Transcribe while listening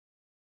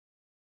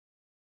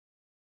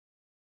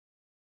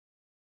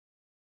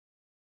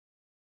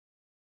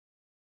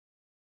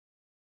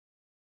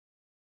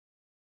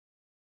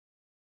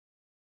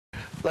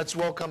Let's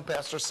welcome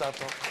Pastor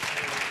Sato.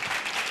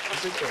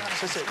 It's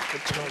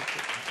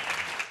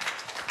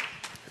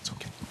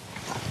okay.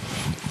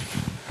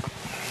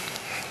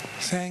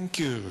 Thank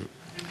you.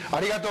 あ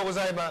りがとうご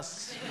ざいま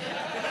す。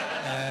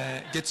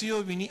月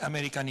曜日にア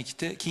メリカに来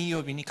て金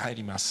曜日に帰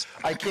ります。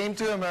 I came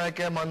to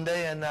America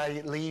Monday and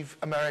I leave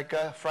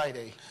America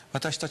Friday.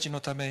 私たちの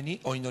ため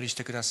にお祈りし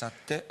てくださっ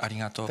てあり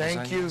がとうござい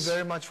ま Thank you す。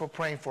 very much for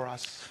praying for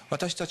us.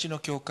 私たちの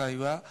教会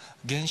は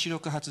原子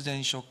力発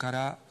電所か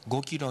ら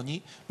5キロ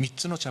に3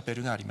つのチャペ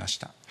ルがありまし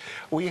た。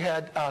 We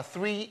had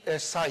three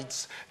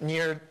sites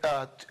near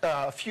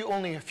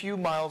only a few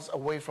miles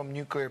away from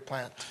nuclear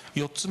plant.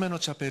 4つ目の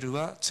チャペル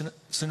は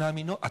津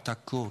波のアタッ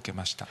クを受け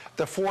ました。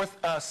 The fourth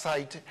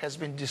site has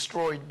been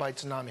destroyed by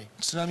tsunami.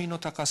 津波の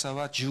高さ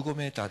は15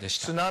メーターでし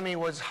た。 Tsunami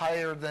was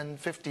higher than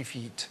 50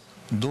 feet.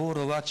 道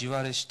路は地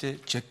割れして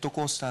ジェット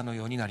コースターの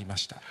ようになりま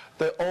した。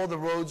 All the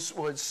roads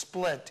would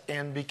split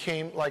and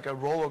became like a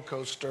roller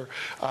coaster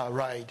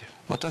ride.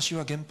 私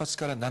は原発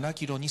から7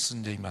キロに住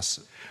んでいま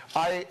す。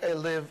 I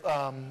live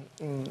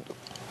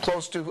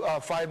close to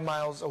 5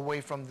 miles away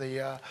from the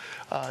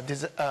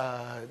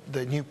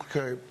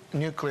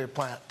nuclear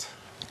plant.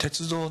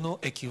 鉄道の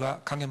駅は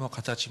影も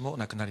形も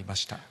なくなりま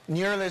した。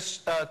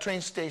 Nearest train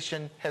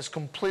station has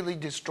completely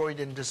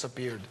destroyed and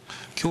disappeared.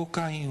 教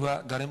会員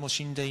は誰も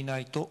死んでいな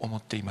いと思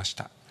っていまし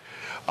た。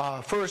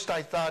 First,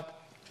 I thought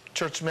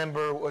church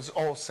member was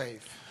all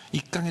safe.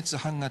 1ヶ月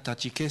半が経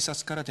ち、警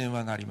察から電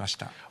話がありまし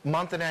た。 A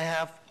month and a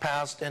half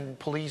passed and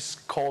police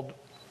called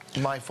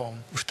my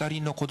phone. 2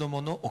人の子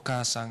供のお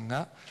母さん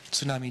が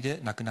津波で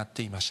亡くなっ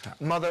ていました。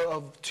 Mother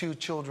of 2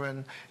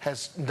 children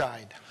has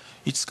died.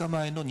 5日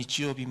前の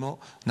日曜日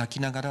も泣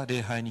きながら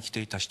礼拝に来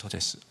ていた人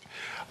です。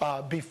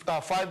 5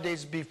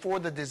 days before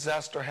the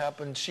disaster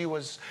happened, she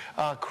was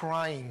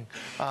crying,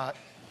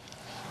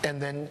 and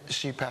then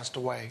she passed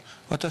away.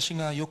 私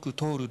がよく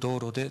通る道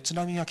路で津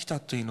波が来た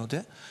というの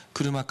で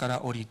車か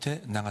ら降り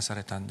て流さ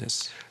れたんで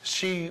す。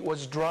 She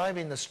was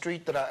driving the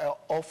street that I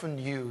often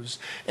use,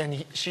 and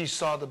she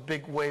saw the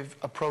big wave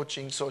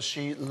approaching, so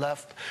she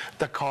left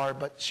the car,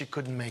 but she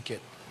couldn't make it.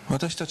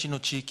 私たち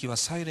の地域は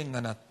サイレン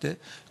が鳴って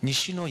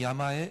西の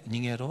山へ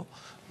逃げろ、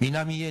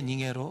南へ逃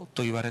げろ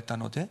と言われた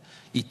ので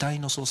遺体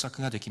の捜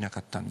索ができなか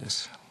ったんで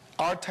す。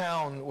 Our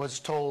town was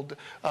told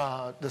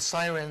the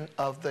siren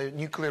of the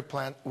nuclear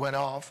plant went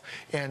off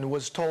and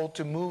was told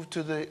to move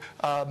to the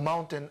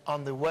mountain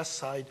on the west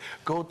side,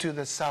 go to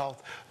the south.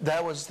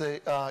 That was the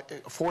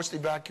forced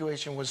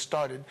evacuation was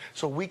started,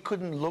 so we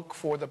couldn't look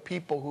for the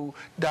people who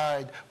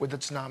died with the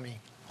tsunami.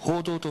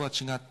 報道とは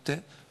違っ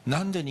て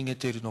なんで逃げ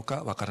ているの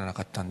かわからな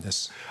かったんで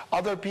す。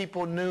 Other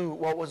people knew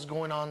what was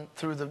going on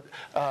through the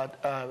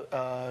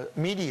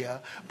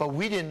media, but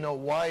we didn't know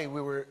why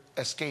we were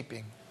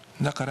escaping.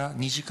 だから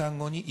2時間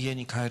後に家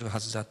に帰るは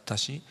ずだった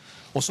し、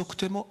遅く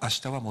ても明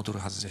日は戻る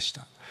はずでし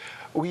た。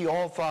 We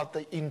all thought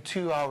that in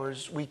 2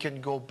 hours we can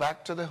go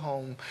back to the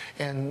home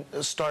and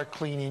start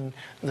cleaning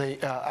the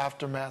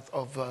aftermath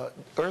of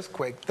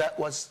earthquake. That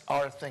was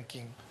our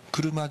thinking.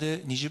 車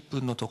で20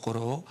分のとこ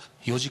ろを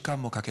4時間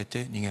もかけ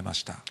て逃げま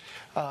した。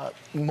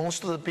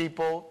 Most of the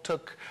people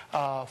took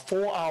 4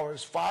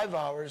 hours, 5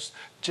 hours,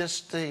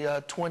 just the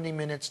 20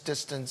 minutes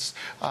distance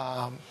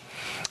on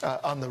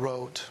the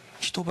road.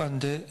 一晩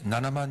で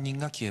7万人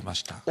が消えま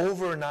した。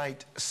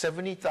 Overnight,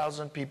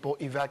 70,000 people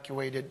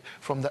evacuated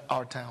from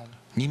our town.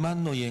 2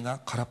万の家が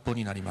空っぽ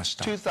になりまし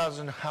た。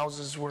 2,000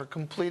 houses were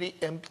completely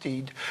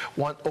emptied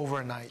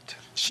overnight.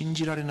 信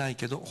じられない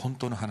けど本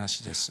当の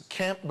話です。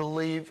 Can't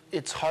believe,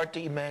 it's hard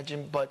to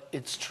imagine, but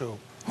it's true.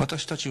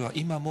 私たちは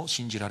今も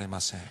信じられま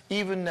せん。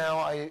 Even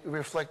now I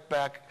reflect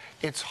back,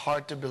 it's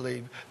hard to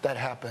believe that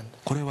happened.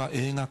 これは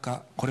映画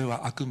か、これ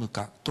は悪夢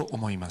かと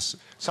思います。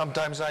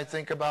 Sometimes I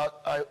think about,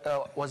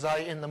 was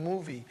I in the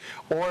movie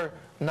or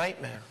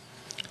nightmare?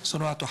 そ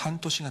の後半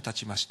年が経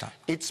ちました。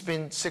 It's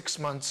been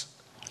 6 months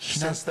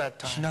since that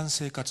避 time. 難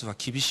生活は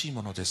厳しい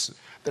ものです。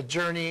 The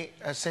journey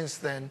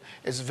since then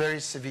is very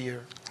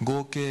severe.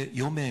 合計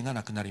4名が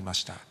亡くなりま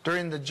した。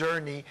 During the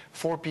journey,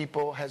 4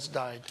 people has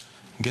died.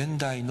 現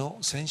代の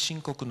先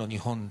進国の日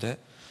本で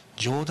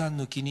冗談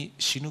抜きに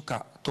死ぬ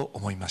かと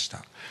思いまし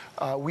た。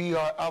 We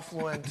are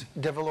affluent,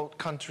 developed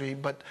country,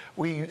 but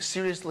we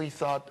seriously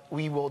thought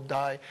we will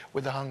die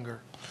with hunger.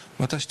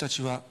 私た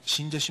ちは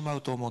死んでしま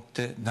うと思っ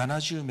て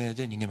70名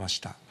で逃げまし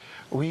た。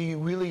 We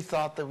really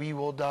thought that we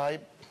will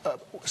die.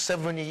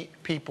 70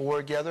 people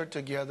were gathered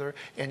together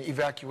and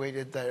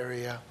evacuated the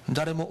area.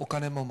 誰もお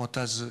金も持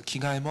たず着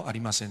替えもあ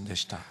りませんで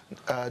した。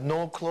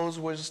 No clothes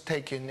was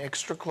taken,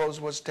 extra clothes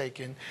was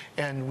taken,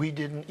 and we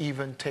didn't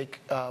even take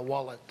a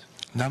wallet.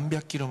 何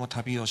百キロも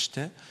旅をし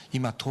て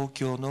今東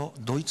京の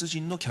ドイツ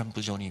人のキャン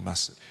プ場にいま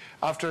す。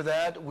 After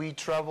that, we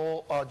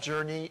travel a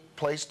journey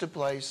place to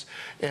place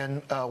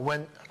and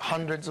went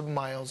hundreds of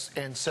miles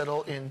and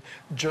settled in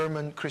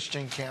German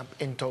Christian camp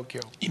in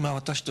Tokyo. 今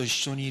私と一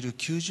緒にいる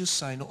90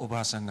歳のおば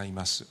あさんがい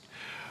ます。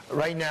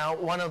 Right now,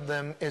 one of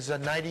them is a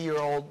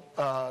 90-year-old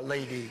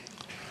lady.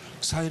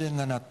 サイレン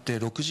が鳴って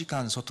6時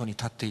間外に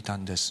立っていた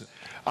んです。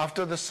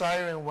 After the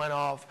siren went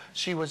off,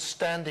 she was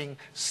standing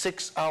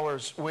 6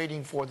 hours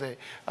waiting for the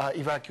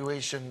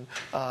evacuation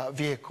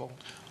vehicle.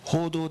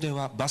 報道で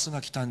はバス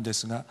が来たんで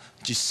すが、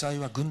実際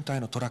は軍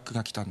隊のトラック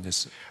が来たんで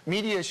す。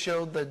 Media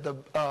showed that the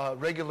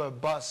regular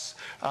bus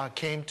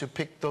came to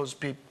pick those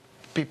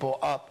people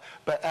up,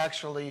 but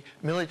actually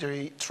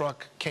military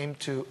truck came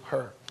to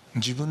her.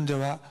 自分で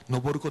は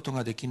登ること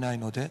ができない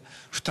ので、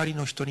2人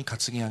の人に担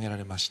ぎ上げら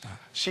れました。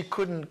 She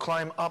couldn't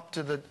climb up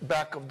to the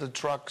back of the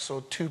truck,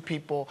 so 2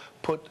 people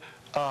put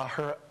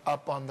her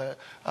up on the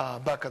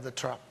back of the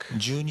truck.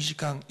 12時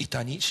間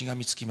板にしが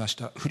みつきまし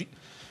た。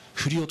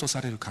振り落と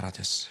されるから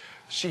です。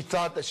 She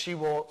thought that she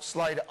will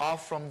slide off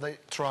from the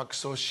truck,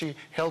 so she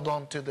held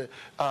on to the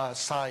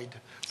side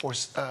for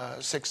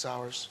 6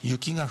 hours.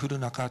 雪が降る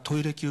中、ト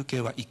イレ休憩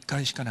は1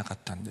回しかなかっ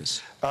たんで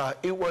す。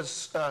 It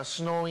was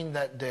snowing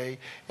that day,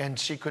 and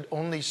she could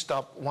only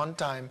stop one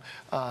time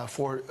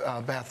for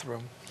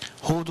bathroom.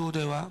 報道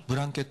ではブ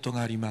ランケットが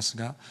あります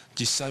が、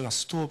実際は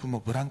ストーブも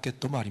ブランケッ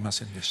トもありま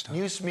せんでした。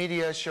 News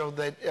media showed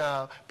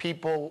that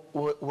people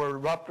were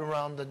wrapped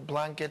around the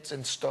blankets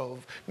and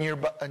stove near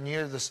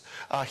the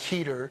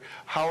heater.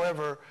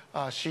 However,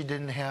 she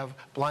didn't have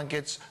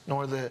blankets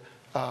nor the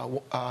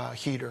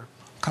heater.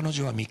 彼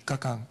女は3日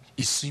間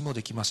一睡も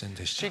できません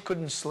でし She た。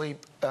 couldn't sleep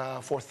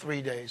for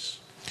 3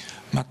 days.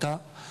 また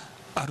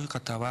ある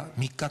方は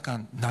3日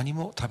間何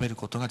も食べる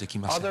ことができ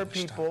ません Other で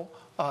した。 people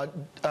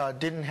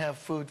didn't have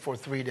food for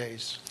 3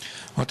 days.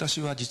 私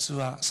は実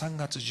は3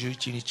月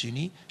11日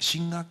に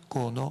進学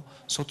校の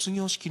卒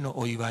業式の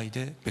お祝い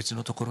で別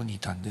のところにい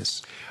たんで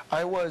す。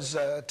 I was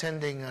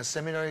attending a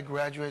seminary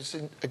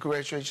graduation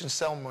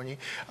ceremony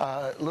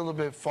a little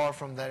bit far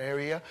from that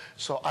area,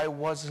 so I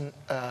wasn't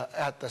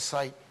at the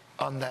site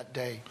on that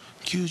day.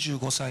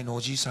 95歳の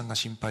おじいさんが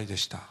心配で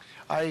した。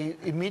 I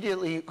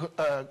immediately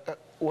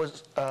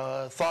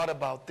thought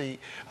about the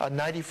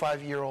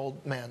 95-year-old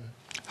man.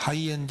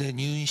 肺炎で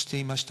入院して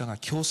いましたが、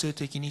強制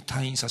的に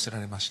退院させら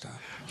れました。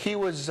 He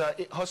was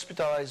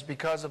hospitalized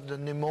because of the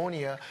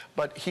pneumonia,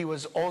 but he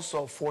was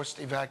also forced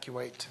to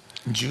evacuate.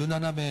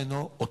 17名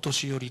のお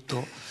年寄り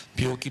と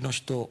病気の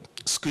人を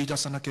救い出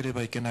さなけれ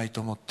ばいけない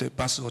と思って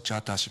バスをチャ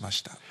ーターしま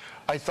した。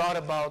 I thought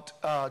about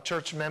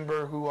church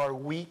members who are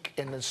weak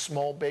and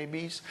small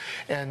babies,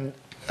 and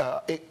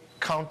it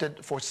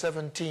counted for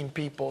 17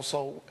 people,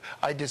 so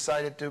I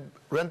decided to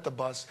rent the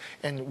bus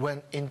and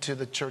went into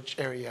the church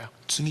area.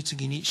 次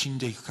々に死ん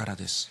でいくから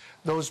です。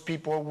 Those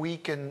people are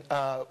weak and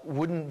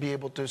wouldn't be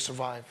able to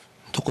survive.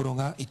 ところ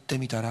が行って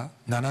みたら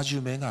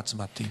70名が集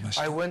まっていまし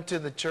I た。 went to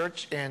the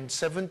church and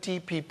 70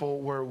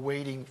 people were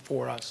waiting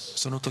for us.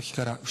 その時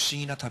から不思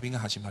議な旅が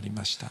始まり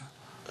ました。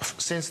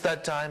 Since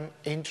that time,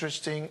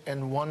 interesting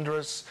and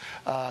wondrous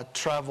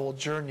travel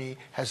journey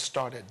has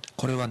started.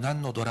 これは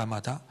何のドラ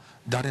マだ、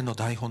誰の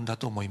台本だ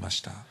と思いま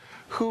した。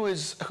 Who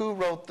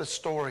wrote the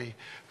story?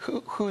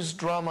 Whose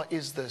drama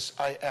is this?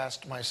 I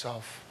asked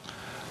myself.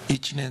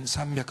 1年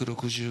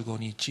365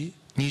日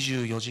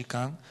24時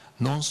間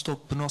ノンストッ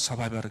プのサ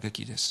バイバル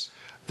劇です。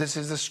 This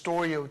is the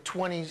story of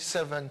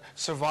 24/7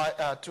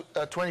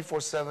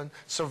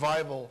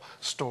 survival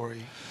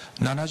story.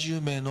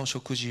 70名の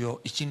食事を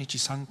1日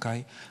3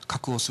回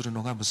確保する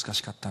のが難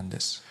しかったんで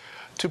す。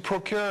 To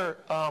procure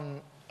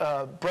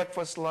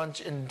breakfast,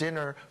 lunch, and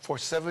dinner for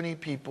 70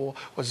 people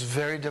was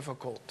very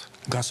difficult.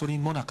 ガソリ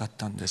ンもなかっ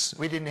たんです。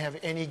 We didn't have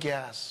any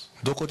gas.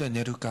 どこで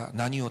寝るか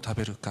何を食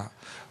べるか、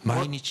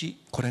毎日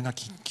これが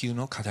緊急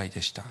の課題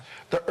でした。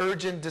 The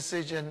urgent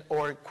decision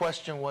or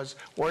question was,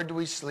 where do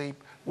we sleep?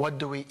 What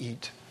do we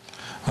eat?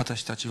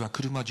 私たちは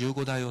車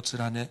15台を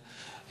連ね、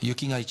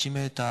雪が1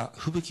メーター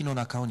吹雪の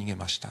中を逃げ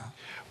ました。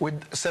 With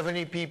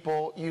 70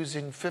 people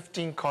using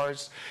 15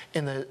 cars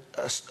in a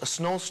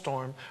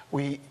snowstorm,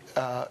 we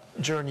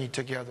journeyed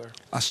together.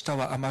 明日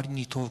はあまり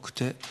に遠く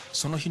て、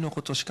その日の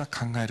ことしか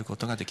考えるこ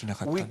とができな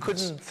かったん We で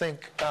す。 couldn't think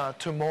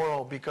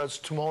tomorrow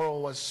because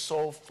tomorrow was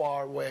so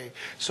far away.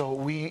 So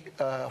we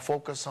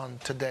focus on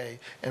today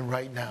and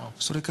right now.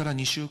 それから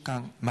2週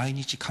間、毎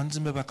日缶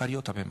詰ばかりを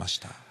食べまし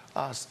た。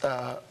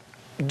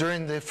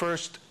 During the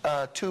first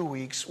 2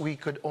 weeks, we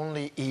could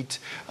only eat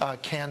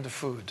canned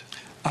food.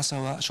 朝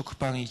は食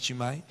パン1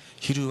枚、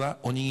昼は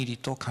おにぎり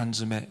と缶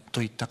詰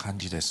といった感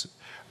じです。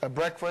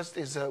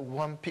 Breakfast is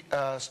one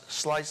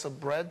slice of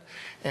bread,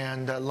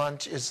 and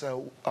lunch is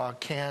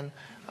canned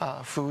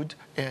food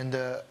and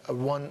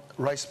one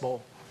rice bowl.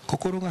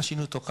 心が死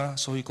ぬとか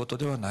そういうこと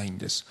ではないん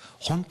です。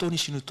本当に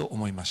死ぬと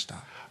思いまし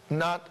た。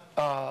 Not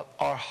our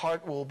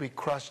heart will be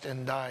crushed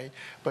and die,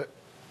 but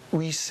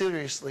we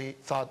seriously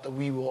thought that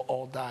we will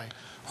all die.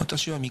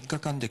 私は3日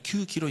間で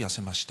9キロ痩せ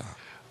ました。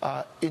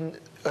 In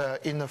the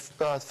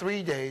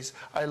 3 days,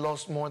 I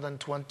lost more than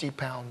 20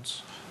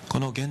 pounds. こ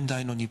の現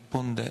代の日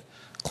本で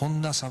こ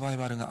んなサバイ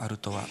バルがある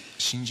とは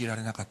信じら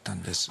れなかった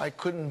んです。 I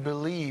couldn't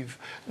believe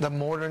the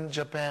modern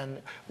Japan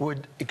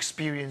would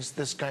experience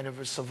this kind of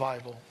a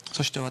survival.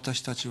 そして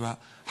私たちは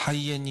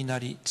肺炎にな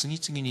り次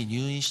々に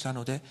入院した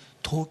ので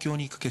東京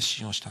に行く決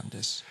心をしたん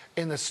です。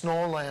 In the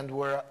snowland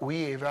where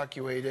we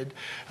evacuated,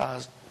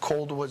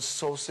 cold was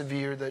so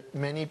severe that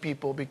many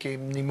people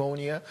became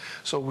pneumonia,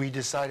 so we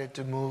decided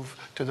to move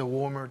to the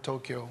warmer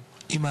Tokyo.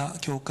 今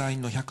教会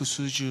員の百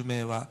数十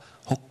名は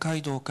北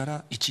海道か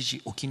ら一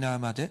時沖縄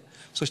まで、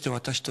そして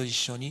私と一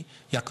緒に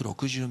約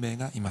60名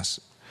がいま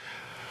す。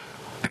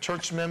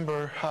 Church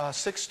member,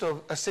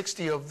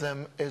 60 of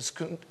them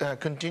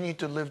continue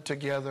to live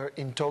together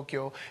in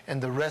Tokyo,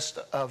 and the rest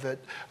of it,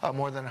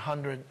 more than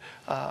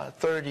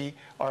 130,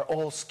 are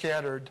all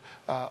scattered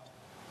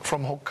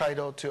from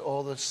Hokkaido to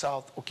all the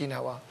South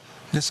Okinawa.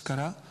 ですか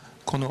ら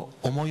この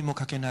思いも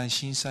かけない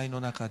震災の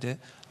中で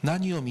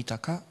何を見た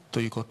かと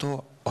いうこと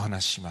をお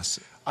話ししま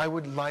す。 I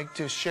would like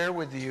to share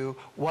with you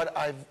what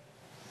I've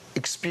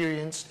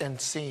experienced and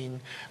seen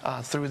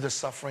through the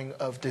suffering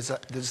of this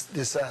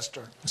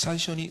disaster. 最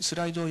初にス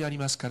ライドをやり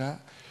ますから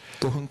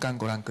5分間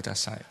ご覧くだ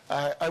さい。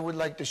 I would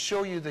like to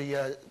show you the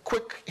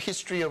quick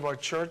history of our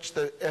church,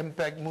 the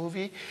impact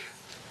movie.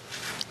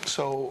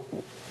 So,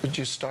 would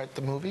you start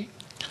the movie?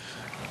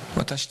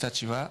 私た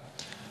ちは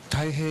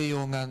太平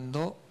洋岸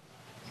の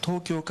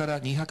東京か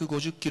ら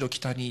250キロ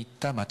北に行っ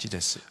た町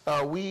です。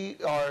 We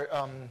are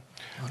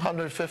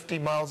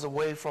 150 miles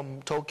away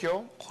from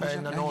Tokyo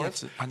in the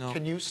north.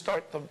 Can you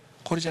start the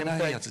これじゃな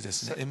いやつで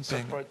すね。延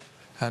編。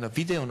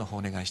ビデオの方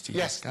お願いしていい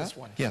ですか？ Yes, this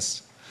one.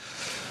 Yes。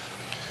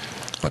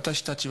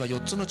私たちは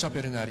4つのチャ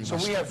ペルがありま So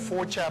し we た。 have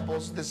 4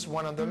 chapels. This is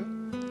one of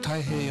them.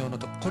 太平洋の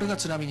とこれが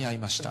津波に遭い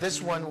ました。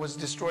 This one was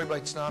destroyed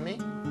by tsunami.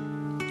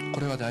 こ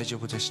れは大丈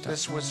夫でした。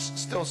 This was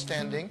still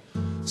standing.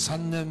 3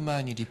年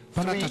前に立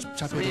派な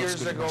チャペ 3ルを years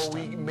作りま ago, した。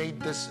 we made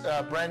this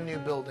brand new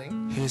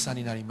building. 閉鎖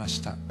になりまし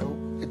た。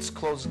 It's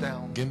closed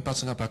down 原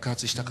発が爆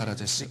発したから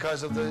です。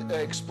 because of the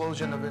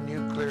explosion of a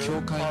nuclear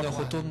教会 power の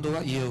ほと plant. んど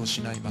は家を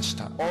失いまし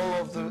た。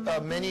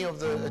 Many of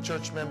the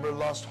church members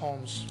lost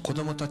homes. 子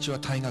供たちは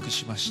退学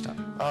しました。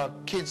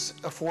 Kids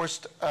are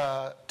forced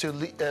to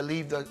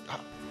leave the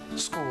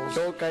schools.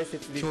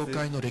 教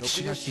会の歴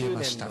史が消え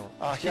ました。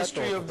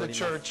 History of the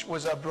church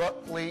was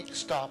abruptly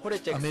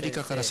stopped. アメリ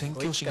カから宣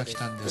教師が来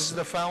たんで This す。 is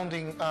the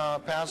founding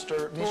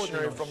pastor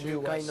missionary from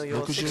US.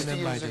 60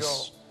年前 years で ago.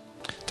 す。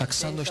たく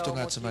さんの人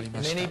が集まり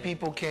まし Many た。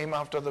 people came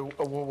after the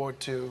World War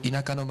II.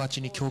 田舎の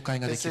町に教会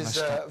がで This きま is し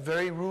た。 a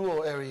very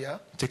rural area.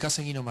 出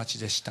稼ぎの町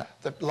でした。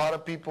 A lot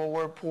of people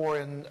were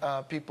poor, and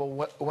people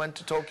went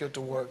to Tokyo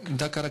to work.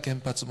 だから原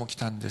発も来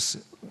たんです。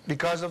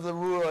 Because of the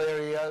rural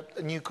area,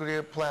 a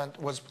nuclear plant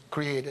was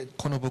created.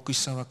 この牧師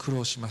さんは苦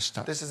労しまし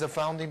た。 This is a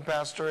founding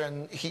pastor,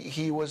 and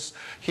he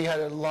had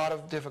a lot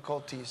of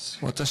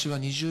difficulties. 私は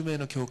20名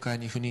の教会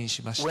に赴任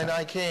しまし When た。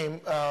 I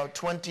came,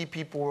 20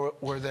 people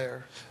were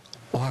there.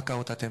 お墓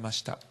を建てま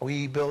した。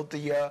 We built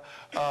the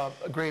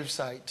grave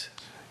site,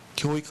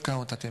 教育館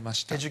を建てま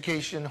した。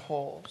 education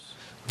halls.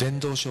 伝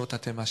道所を建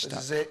てまし This た。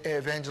 is an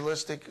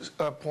evangelistic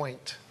point.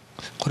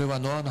 これは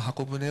ノアの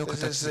箱舟を This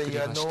形 is 作り the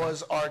ました。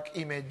 Noah's Ark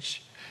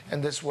image,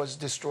 and this was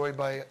destroyed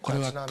by これ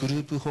はグ tsunami. ル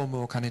ープホー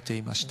ムを兼ねて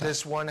いました。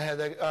 This one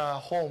had a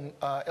home,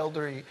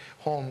 elderly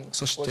home,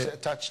 そし was て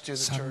attached to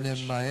the 3年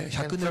church. 前、 And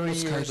 100年の 30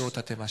使い years 道を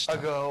建てました。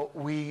 ago,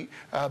 we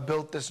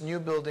built this new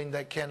building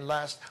that can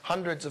last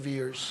hundreds of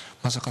years.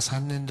 まさか3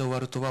年で終わ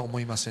るとは思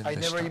いません I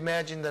でし never た。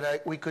 imagined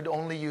that we could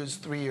only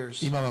use 3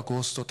 years. 今はゴ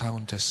ーストタウ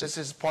ンです。 This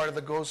is part of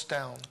the ghost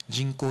town.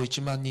 人口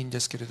1万人で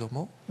すけれど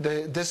も、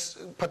 This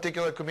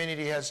particular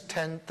community has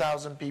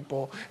 10,000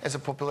 people as a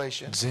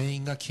population. 全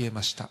員が消え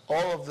ました。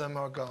 All of them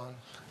are gone.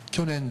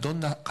 去年どん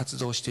な活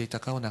動をしていた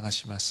かを流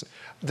します。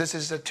 This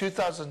is the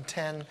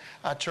 2010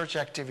 church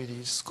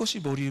activities. 少し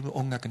ボリューム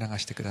音楽流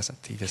してくださっ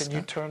ていいです Can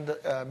you か？ turn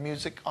the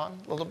music on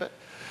a little bit?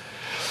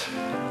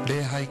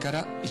 礼拝か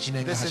ら1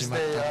年が This 始 is ま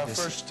the ったんで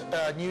す。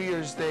 first New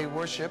Year's Day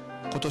worship.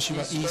 今年は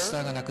イースタ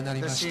ーがなくな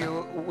りま This し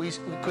year た。 we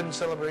couldn't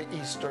celebrate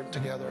Easter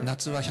together.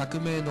 夏は100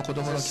名の子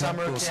供のキャン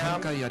プを3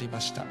回やりま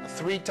した。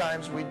 3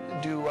 times we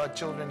do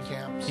children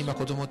camps. 今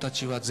子供た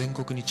ちは全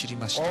国に散り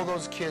まし All た。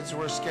 those kids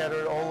were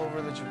scattered all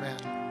over the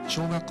Japan.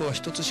 小学校は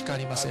1つしかあ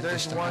りませんで There's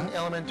したが、 one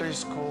elementary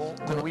school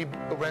that we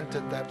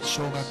rented that.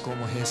 小学校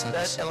も閉鎖で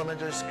That す。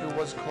 elementary school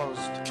was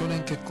closed. 去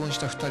年結婚し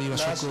た2人は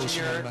Last 職を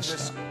失い year, まし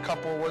this た。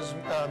 couple was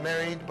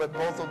married, but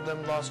both of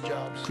them lost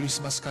jobs. クリ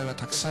スマス会は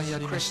たくさんや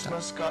りました。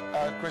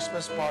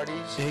 Christmas parties.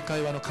 英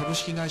会話の株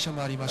式会社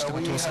もありましたが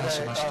We 倒 had 産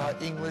しました。 an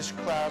English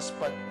class,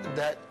 but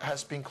that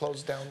has been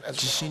closed down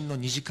地 as 震の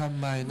2時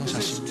間前の well. 写 This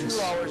is 真 2 です。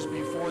 hours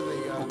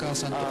before お母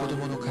さんと子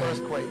供の会、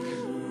 the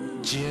earthquake.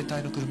 自衛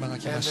隊の車が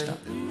来ま And した。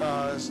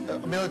 then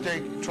a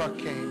military truck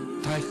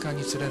came. 体育館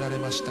に連れられ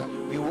ました。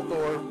 We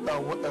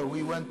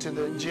went to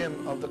the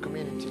gym of the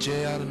community.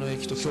 JR の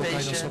駅と教会の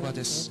そばで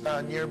Station, す。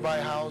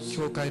 nearby house.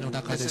 教会の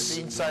中 This で is す。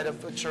 inside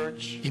of a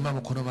church. 今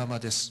もこのまま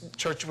です。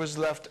 Church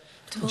was left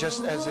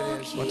just as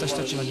it is. 私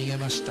たちは逃げ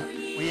ました。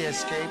 We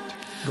escaped.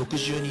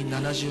 60人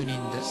70人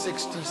で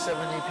60,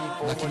 70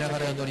 people 泣き were なが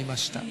ら together. 祈りま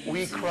した。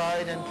 We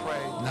cried and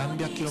prayed. 何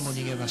百キロも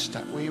逃げました。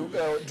 We drove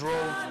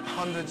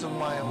hundreds of 寝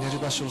miles. る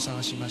場所を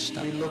探しまし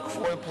た。 We looked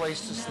for a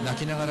place to sleep. 泣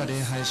きながら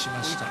礼拝しま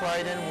We した。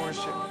 cried and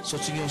worshiped.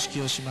 卒業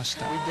式をしまし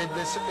た。 We did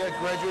this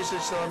graduation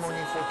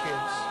ceremony for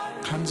kids.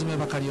 缶詰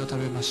ばかりを食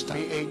べました。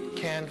 We ate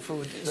canned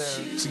food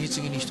there. 次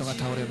々に人が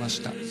倒れま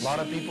した。 A lot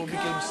of people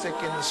became sick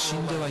in the 死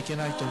んで cinema. はいけ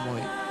ないと思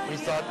い、 We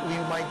thought we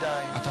might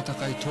die. 暖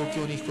かい東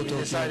京に行くこ We とを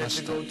決め decided ま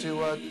し to た。 go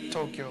to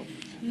Tokyo.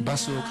 バ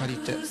スを借り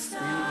て We rented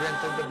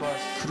the bus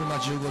車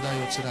15台を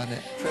連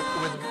ね、 with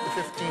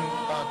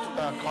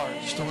 15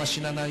 cars. 人が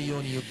死なないよ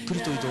うにゆっく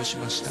りと移動し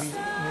ました。 We moved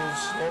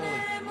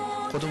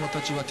slowly. 子供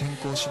たちは転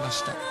校しま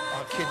した。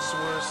 Kids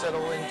were settled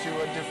into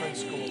a different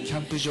school. キャ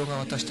ンプ場が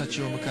私たち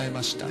を迎え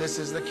ました。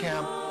 This is the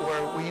camp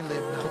where we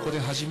live こ now. こで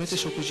初めて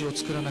食事を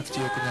作らなく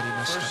てよくなり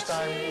まし First た。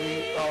 time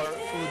our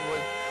food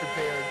was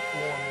prepared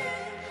warmly.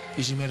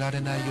 いじめられ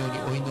ないよ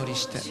うにお祈り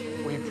して、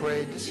 We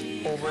prayed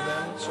over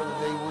them so that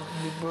they would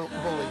be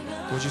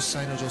bullied. 50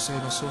歳の女性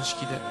の葬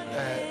式で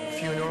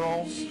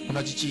Funerals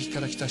同じ地域か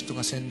ら来た人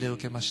が洗礼を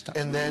受けました。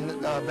 and then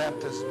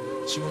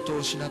baptism. 仕事を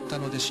失った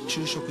ので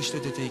就職して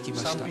出て行きま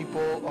し Some た。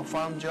 people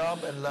found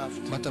job and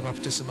left. またバ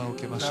プテスマを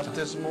受けました。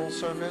 Baptismal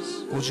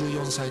service.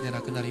 54歳で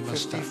亡くなりま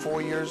した。 54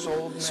 years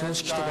old 葬 man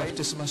式とバプ died.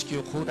 テスマ式を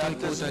交代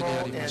交代で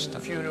やり Baptismal ました。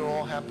 and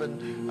funeral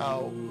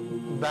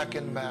happened back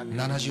and back.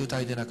 70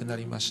代で亡くな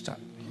りました。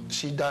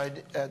 She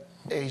died at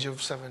age of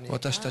 70.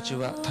 私たち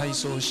は体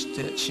操し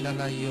て死な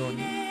ないように、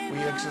 We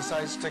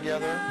exercised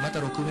together. また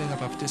6名が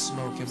バプテス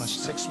マを受けま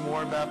した。 6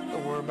 more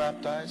were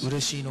baptized. 嬉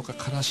しいのか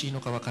悲しい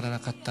のか分からな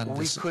かったんで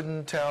We す。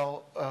 couldn't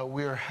tell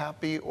we were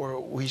happy or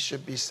we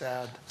should be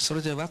sad. そ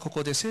れではこ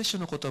こで聖書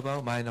の言葉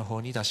を前の方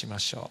に出しま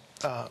しょ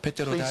う。ペ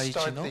テロ Please 第一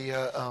start の the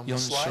 4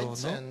章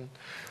slides の and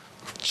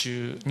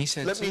 2 let me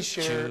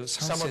節 share 13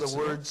 some of the 節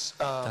を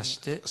words, 出し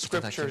てい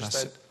ただき scriptures ま that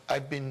す。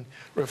 I've been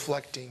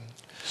reflecting.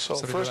 So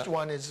それでは first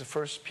one is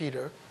 1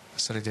 Peter.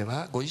 それで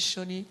はご一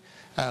緒に、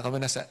ごめ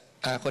んなさい、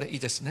これいい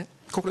ですね。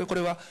こ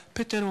れは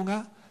ペテロ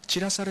が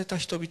散らされた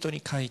人々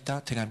に書い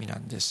た手紙な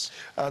んです。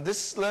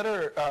This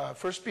letter,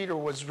 1 Peter,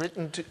 was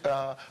written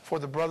for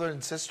the brother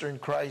and sister in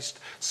Christ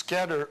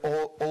scattered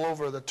all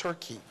over the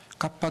Turkey.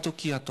 カッパド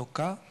キアと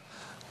か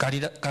ガ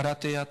ラ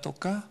テアと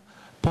か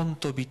ポン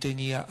トビテ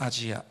ニアア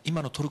ジア、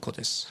今のトルコ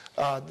です。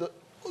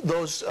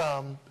Those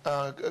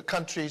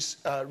countries,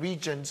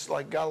 regions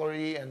like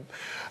Galilee and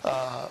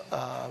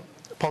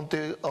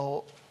Ponte,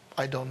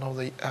 I don't know,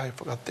 I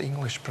forgot the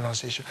English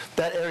pronunciation.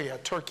 That area,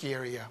 Turkey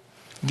area.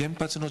 原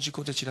発の事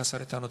故で散らさ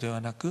れたのでは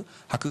なく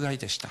迫害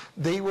でした。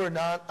 They were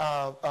not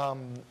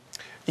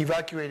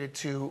evacuated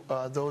to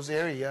those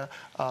areas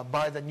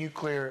by the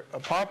nuclear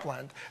power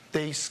plant.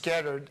 They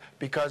scattered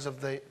because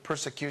of the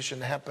persecution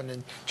that happened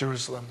in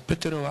Jerusalem. ペ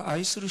テロは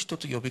愛する人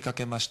と呼びか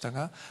けました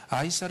が、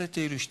愛され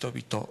ている人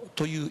々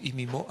という意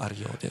味もある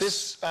ようで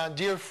す。This,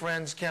 dear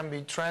friends, can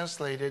be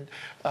translated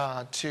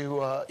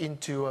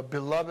into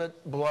beloved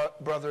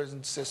brothers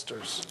and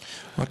sisters.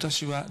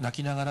 私は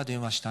泣きながら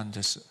電話したん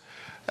です。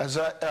 As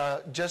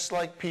just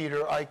like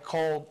Peter, I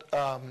thought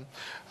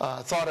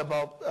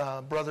about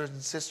brothers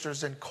and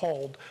sisters and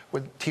called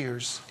with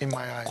tears in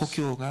my 故 eyes.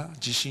 郷が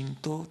地震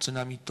と津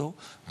波と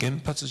原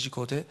発事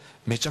故で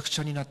めちゃく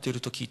ちゃになってい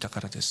ると聞いたか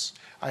らです。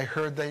 I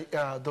heard that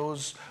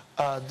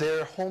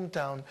their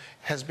hometown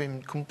has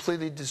been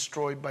completely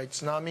destroyed by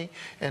tsunami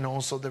and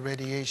also the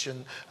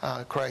radiation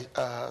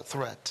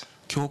threat.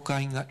 教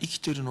会が生き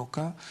ているの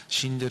か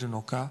死んでいる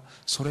のか、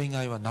それ以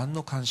外は何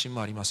の関心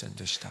もありません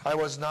でした。 I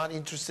was not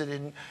interested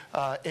in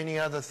any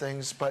other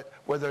things but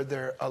whether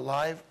they're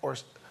alive or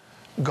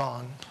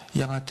gone.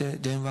 やがて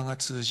電話が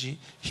通じ、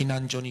避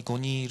難所に5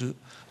人いる、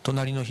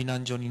隣の避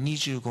難所に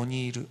25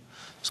人いる、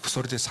そ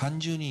れで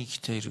30人生き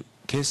ている、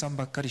計算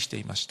ばっかりして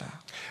いました。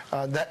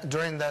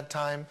 During that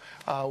time,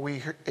 we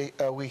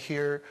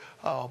hear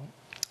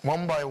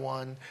one by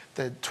one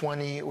that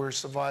 20 were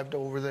survived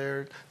over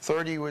there,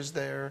 30 was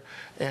there,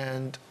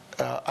 and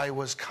I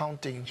was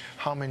counting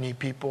how many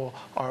people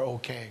are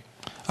okay.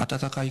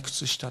 暖かい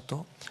靴下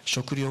と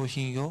食料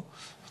品を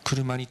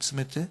車に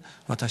詰めて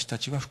私た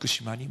ちは福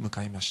島に向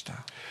かいまし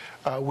た。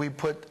 We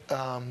put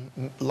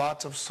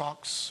lots of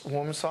socks,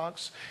 warm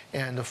socks,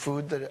 and the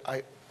food that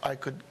I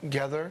could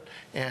gather,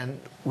 and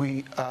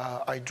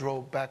I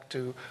drove back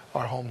to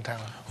our hometown.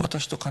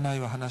 私と家内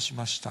は話し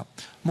ました。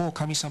もう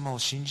神様を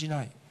信じ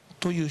ない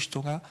という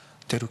人が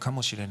出るか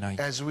もしれな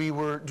い。 As we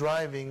were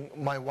driving,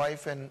 my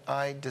wife and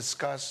I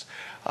discussed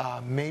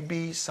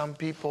maybe some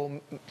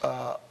people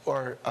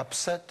are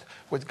upset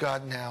with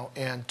God now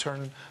and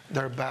turn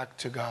their back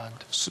to God.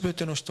 すべ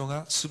ての人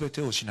がすべ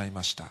てを失い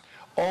ました。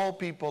 All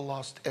people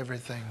lost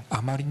everything.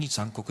 あまりに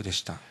残酷で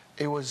した。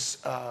 It was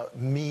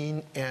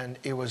mean and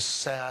it was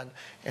sad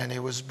and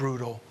it was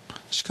brutal.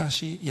 しか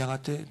しやが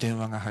て電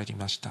話が入り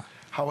ました。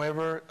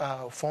However,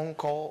 phone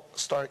call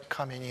start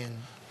coming in.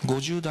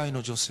 50代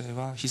の女性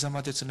は膝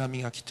まで津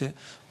波が来て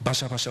バ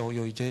シャバシャ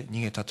泳いで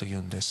逃げたとい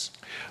うんです。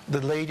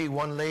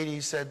 One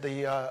lady said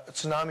the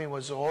tsunami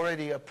was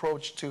already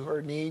approached to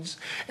her knees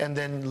and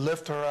then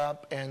lift her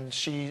up and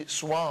she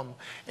swam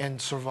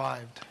and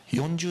survived.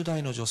 40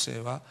代の女性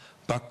は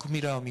バック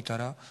ミラーを見た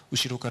ら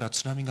後ろから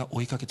津波が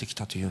追いかけてき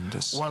たというん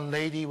です。 One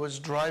lady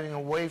was driving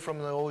away from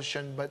the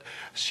ocean, but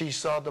she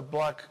saw the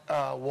black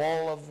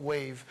wall of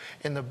wave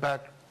in the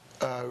back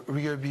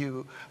rear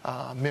view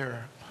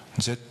mirror.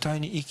 絶対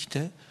に生き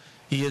て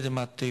家で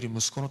待っている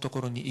息子のと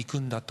ころに行く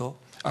んだと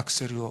アク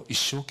セルを一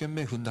生懸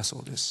命踏んだそ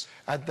うです。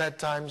 At that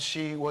time,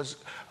 she was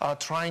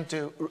trying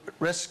to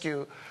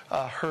rescue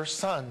her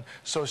son,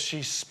 so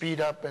she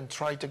speed up and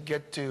tried to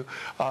get to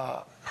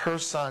her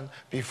son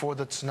before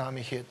the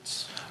tsunami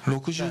hits.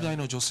 60代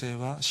の女性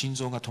は心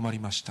臓が止まり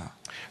ました。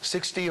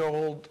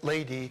 60-year-old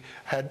lady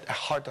had a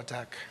heart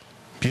attack.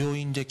 病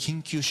院で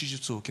緊急手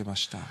術を受けま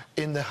した。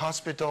 In the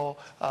hospital,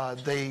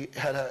 they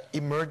had an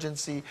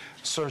emergency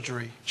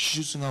surgery.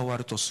 手術が終わ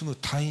るとすぐ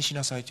退院し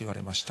なさいと言わ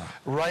れました。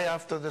 Right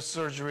after the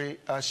surgery,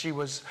 she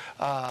was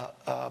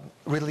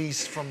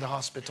released from the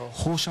hospital.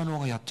 放射能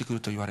がやってくる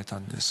と言われた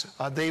んです。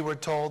 They were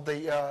told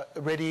the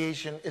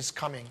radiation is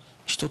coming.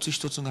 一つ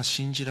一つが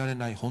信じられ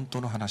ない本当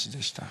の話で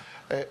した。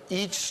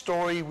 Each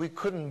story we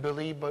couldn't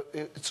believe, but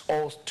it's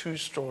all true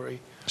story.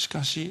 し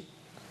かし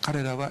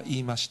彼らは言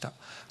いました。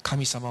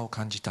神様を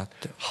感じたっ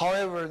て。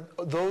 However,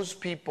 those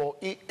people,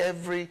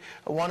 every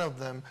one of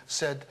them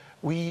said,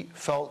 we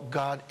felt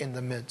God in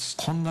the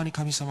midst. こんなに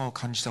神様を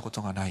感じたこ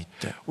とがないっ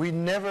て。 We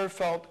never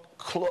felt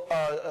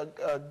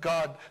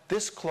God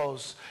this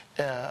close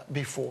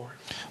before.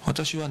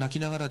 私は泣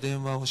きながら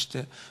電話をし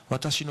て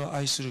私の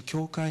愛する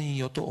教会員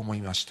よと思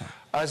いました。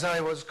 As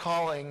I was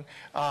calling,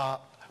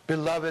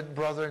 beloved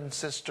brothers and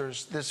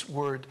sisters, this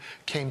word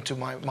came to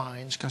my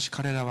mind. しかし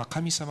彼らは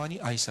神様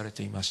に愛され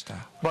ていました。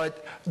 But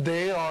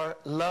they are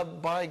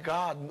loved by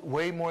God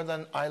way more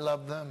than I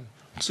love them.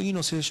 次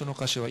の聖書の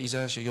箇所はイ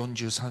ザヤ書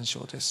43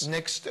章です。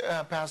 Next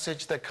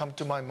passage that come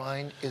to my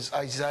mind is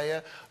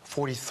Isaiah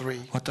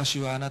 43. 私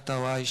はあなた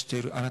を愛して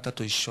いるあなた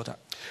と一緒だ。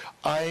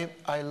 I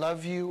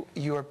love you.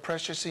 You are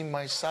precious in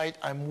my sight.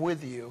 I'm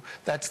with you.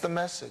 That's the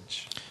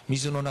message.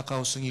 水の中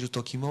を過ぎる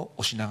時も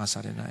押し流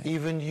されない。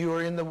 Even you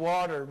are in the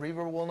water,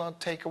 river will not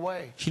take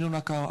away. 火の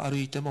中を歩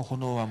いても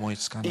炎は燃え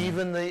つかない。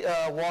 Even the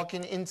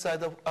walking inside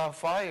the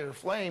fire,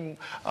 flame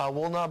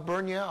will not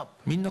burn you up.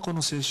 みんなこ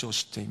の聖書を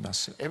知っていま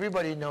す。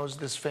 Everybody knows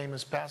this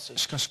famous passage.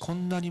 しかしこ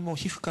んなにも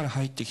皮膚から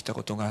入ってきた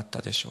ことがあっ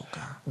たでしょう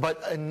か。 But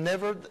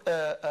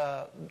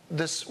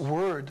this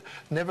word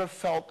never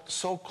felt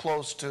so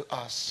close to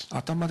us.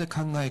 頭で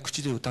考え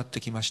口で歌って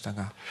きました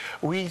が、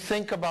 We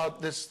think about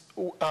this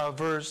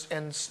verse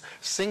and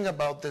sing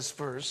about this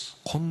verse,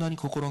 こんなに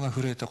心が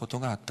震えたこと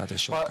があったで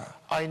しょう but か。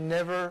 I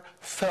never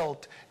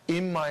felt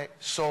in my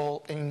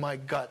soul, in my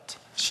gut.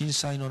 震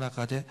災の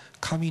中で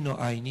神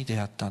の愛に出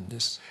会ったんで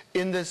す。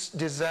 In this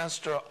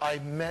disaster,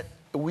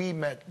 we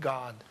met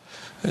God.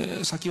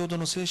 先ほど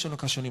の聖書の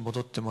箇所に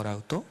戻ってもら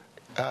うと、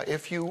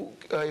 If we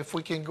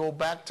can go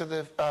back to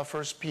the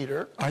First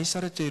Peter, 愛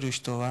されている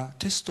人は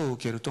テストを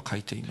受けると書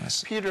いていま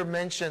す。 Peter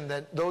mentioned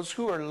that those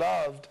who are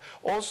loved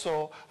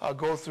also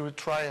go through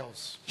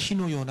trials. 火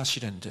のような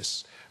試練で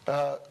す。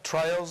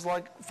 Trials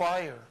like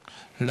fire.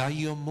 ラ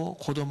イオンも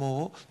子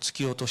供を突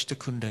き落として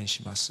訓練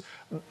します。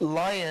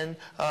 Lion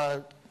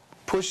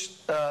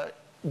pushed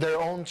their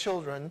own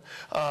children,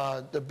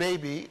 the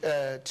baby,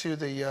 to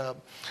the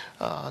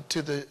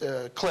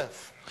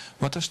cliff.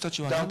 私た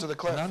ちは Down to the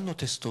cliff. 何の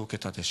テストを受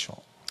けたでし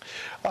ょ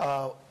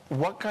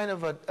What kind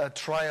of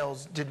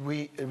trials did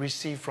we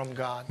receive from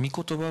God? う。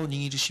御言葉を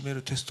握りしめ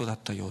るテストだっ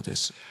たようで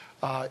す。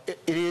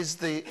 It is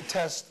the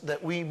test that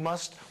we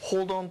must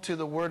hold on to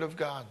the Word of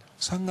God.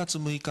 3月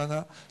6日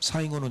が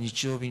最後の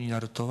日曜日にな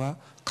るとは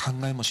考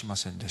えもしま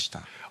せんでし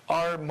た。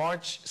 Our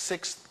March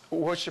 6th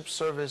worship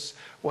service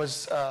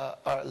was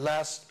our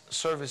last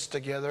service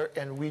together,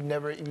 and we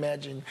never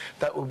imagined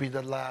that would be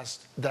the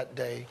last that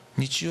day.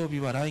 日曜日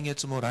は来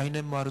月も来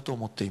年もあると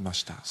思っていま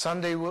した。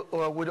 Sunday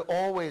would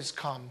always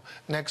come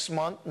next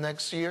month,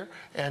 next year,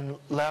 and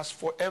last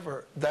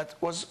forever. That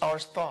was our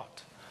thought.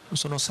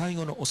 その最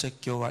後のお説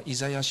教はイ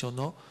ザヤ書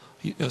の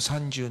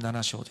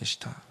37章でし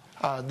た。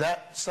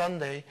 That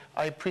Sunday,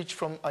 I preached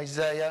from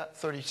Isaiah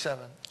 37.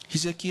 ヒ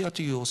ゼキヤ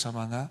という王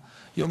様が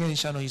預言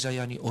者のイザ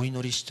ヤにお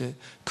祈りして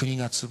国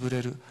が潰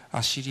れる、ア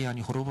ッシリア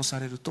に滅ぼさ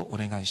れるとお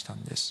願いした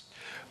んです。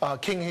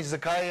 King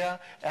Hezekiah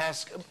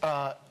asked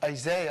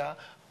Isaiah,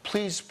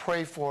 please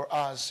pray for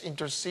us,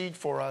 intercede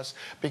for us,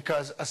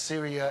 because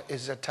Assyria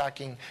is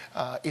attacking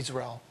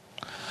Israel.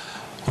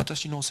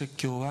 私のお説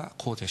教は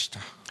こうでした。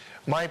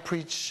 In my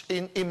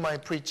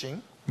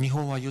preaching, 日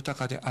本は豊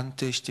かで安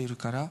定している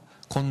から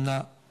こん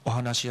なお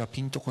話は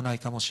ピンとこない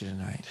かもしれ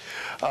ない。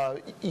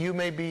 you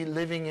may be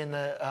living in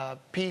a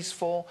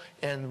peaceful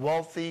and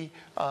wealthy,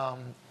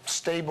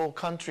 stable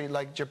country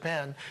like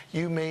Japan.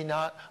 You may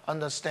not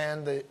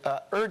understand the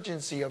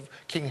urgency of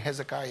King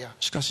Hezekiah.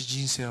 しかし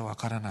人生はわ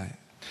からない。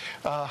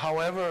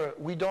However,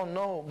 we don't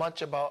know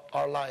much about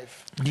our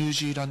life. ニュー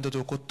ジーランドで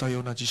起こった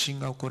ような地震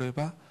が起これ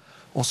ば、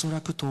おそ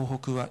らく東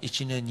北は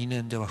1年2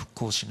年では復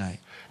興しない。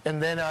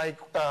 And then I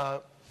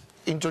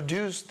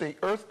introduced the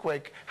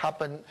earthquake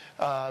happened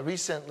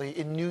recently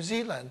in New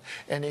Zealand.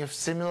 And if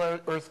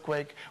similar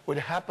earthquake would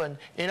happen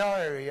in our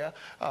area,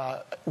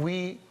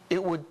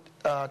 it would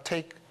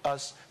take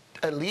us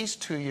at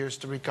least 2 years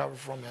to recover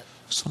from it.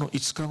 その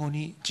5日後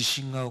に地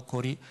震が起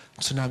こり、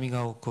津波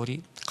が起こ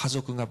り、家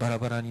族がバラ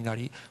バラにな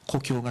り、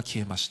故郷が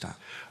消えました。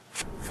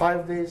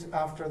 5 days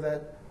after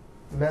that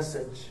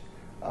message,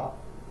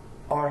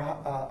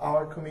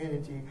 our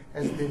community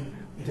has been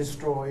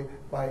destroyed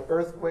by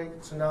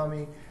earthquake,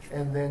 tsunami,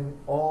 and then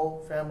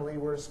all family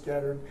were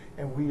scattered,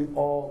 and we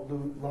all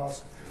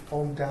lost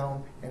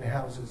hometown and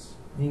houses.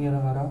 逃げな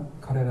がら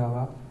彼ら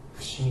は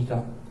不思議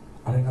だ、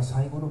あれが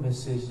最後のメッ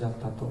セージだっ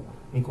たと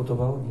御言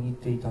葉を握っ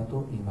ていた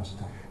と言いまし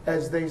た。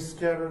 As they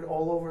scattered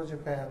all over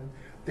Japan,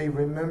 they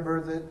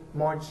remembered the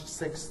March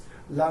 6th,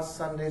 last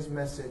Sunday's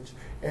message,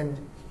 and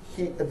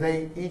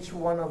each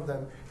one of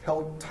them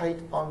held tight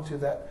onto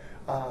that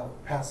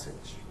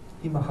passage.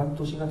 今半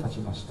年が経ち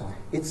ました。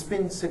 It's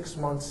been 6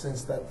 months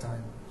since that time.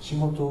 仕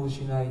事を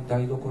失い、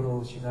台所を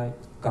失い、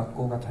学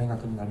校が退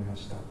学になりま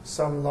した。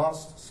 Some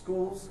lost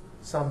schools,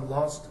 some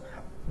lost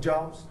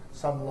jobs,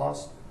 some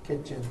lost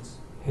kitchens.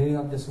 平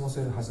安で過ご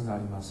せるはずがあ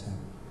りません。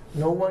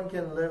 No one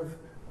can live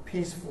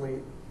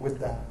peacefully with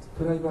that.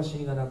 プライバシ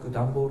ーがなく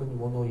段ボールに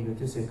物を入れ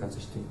て生活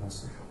していま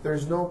す。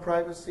 There's no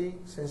privacy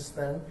since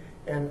then,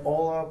 and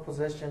all our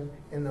possession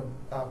in the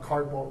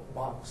cardboard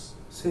box.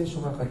 聖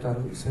書が語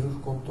るセルフ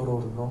コントロ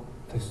ールの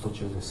テスト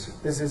中です。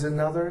 This is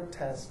another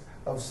test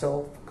of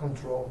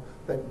self-control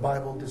that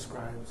Bible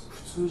describes.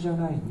 普通じゃ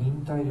ない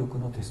忍耐力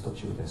のテスト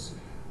中です。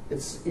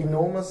 It's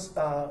enormous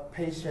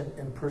patience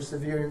and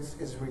perseverance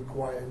is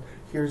required.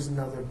 Here's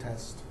another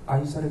test.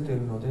 愛されてい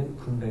るので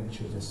訓練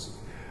中です。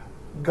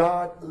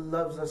 God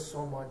loves us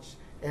so much,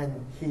 and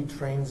He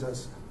trains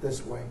us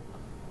this way.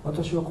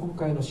 私は今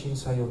回の震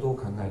災をどう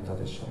考えた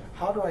でしょう。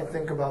 How do I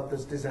think about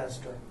this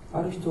disaster?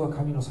 ある人は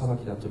神の裁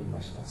きだと言い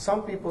ました。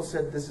 Some people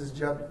said this is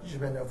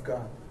judgment of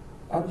God.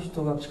 ある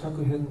人は地殻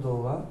変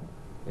動は、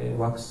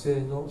惑星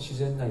の自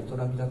然な営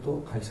みだ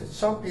と解説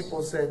しま Some す。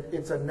 people said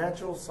it's a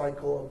natural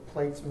cycle of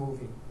plates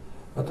moving.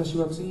 私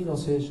は次の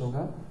聖書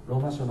がロ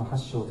ーマ書の8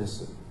章で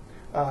す。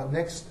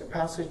 Next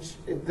passage,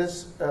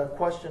 this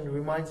question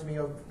reminds me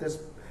of this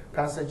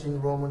passage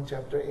in Romans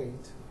chapter 8.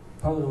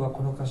 パウロは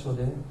この箇所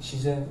で自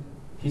然、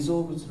被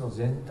造物の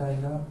全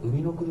体が生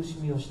みの苦し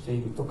みをして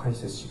いると解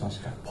説しま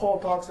した。 Paul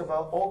talks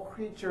about all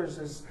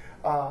creatures as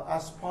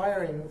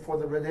aspiring for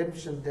the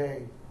redemption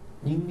day.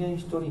 人間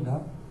一人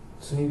が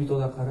罪人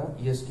だから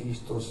イエス・キリ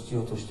ストを必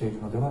要としてい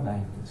るのではない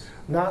んです。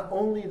 Not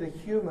only the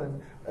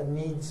human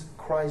needs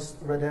Christ's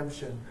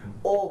redemption,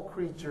 all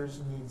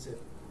creatures needs it.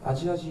 ア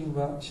ジア人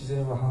は自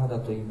然は母だ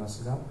と言いま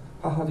すが、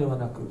母では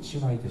なく姉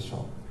妹でし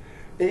ょ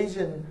う。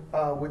 Asian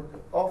would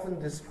often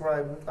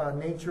describe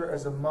nature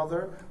as a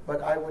mother,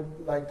 but I would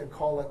like to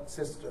call it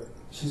sister.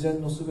 自然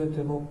のすべ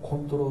てもコ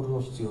ントロール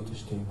を必要と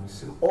していま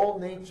す。 All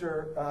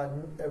nature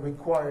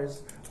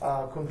requires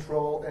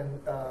control and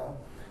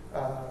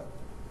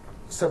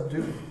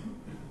subdue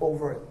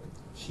over it.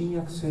 新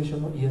約聖書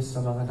のイエス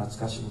様が懐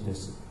かしいで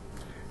す。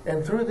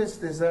 And through this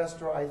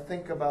disaster, I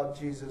think about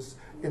Jesus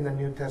in the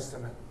New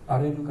Testament.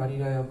 荒れるガリ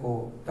ラヤ湖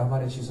を黙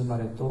れ静ま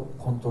れと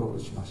コントロール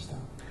しました。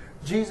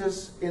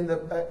 Jesus on the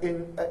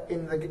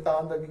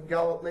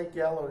Lake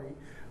Galilee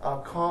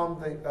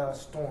calmed the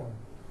storm.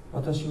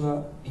 私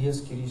はイエ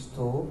ス・キリス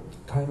トを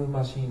タイム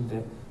マシーン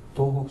で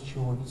東北地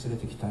方に連れ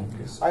てきたいん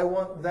です。 I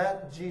want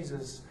that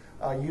Jesus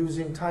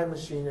using time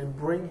machine and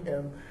bring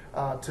him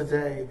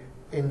today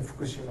in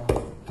Fukushima.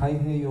 太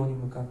平洋に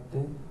向かって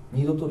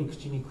二度と陸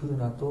地に来る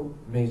なと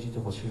命じて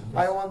ほしいんで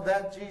I す。 want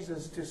that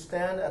Jesus to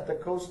stand at the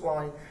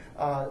coastline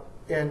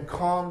and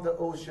calm the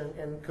ocean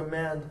and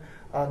command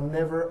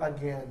never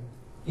again.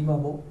 今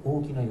も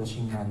大きな余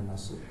震がありま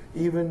す。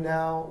 Even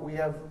now, we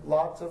have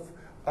lots of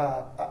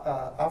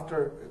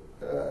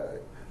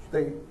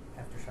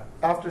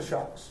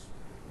aftershocks.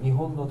 日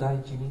本の大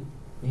地に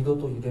二度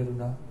と揺れる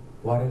な、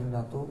割れる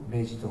なと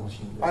命じてほ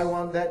しいんで I す。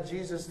 want that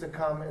Jesus to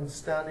come and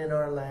stand in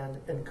our land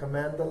and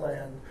command the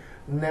land,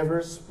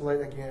 never split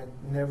again,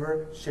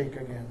 never shake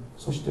again.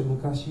 そして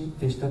昔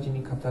弟子たち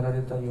に語ら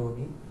れたよう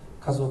に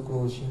家族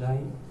を失い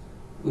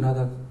うな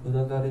だ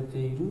れて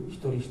いる一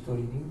人一人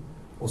に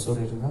恐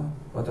れるな、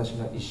私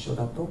が一緒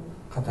だと語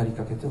り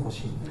かけてほ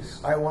しいんで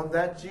す。 I want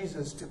that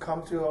Jesus to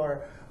come to our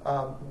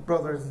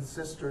brothers and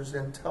sisters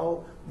and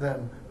tell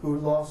them who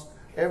lost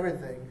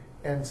everything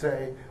and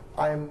say,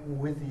 I'm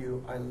with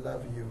you, I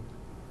love you.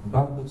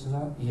 万物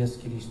がイエス・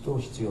キリストを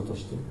必要と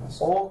していま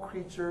す。 All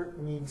creature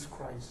needs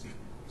Christ.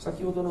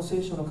 先ほどの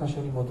聖書の箇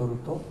所に戻る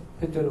と、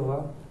ペテロ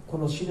はこ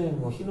の試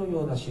練を、火の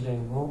ような試練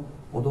を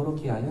驚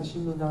き怪し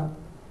むな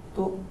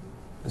と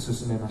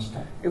進めました。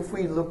 If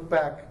we look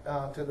back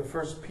to the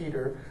first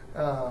Peter,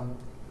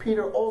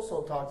 Peter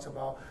also talks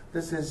about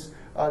this is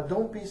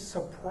don't be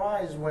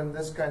surprised when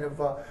this kind of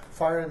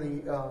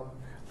fiery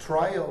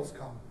trials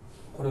come.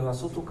 これは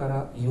外か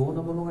ら異様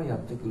なものがやっ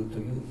てくると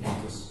いう意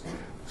味です。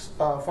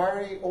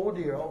Fiery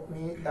ordeal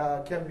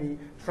can be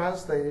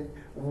translated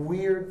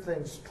weird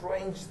thing,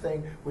 strange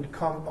thing would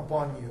come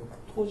upon you.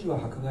 当時は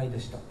迫害で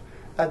した。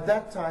At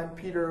that time,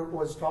 Peter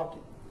was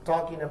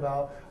talking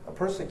about a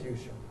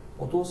persecution.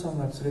 お父さん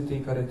が連れて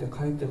行かれて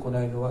帰ってこ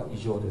ないのは異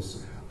常で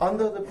す。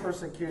Under the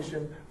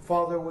persecution,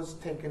 father was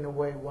taken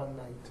away one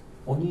night.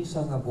 お兄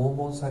さんが拷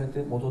問され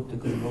て戻って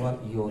くるのは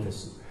異様で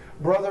す。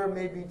Brother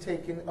may be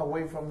taken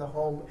away from the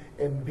home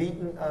and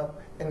beaten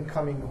up and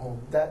coming home.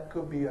 That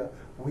could be a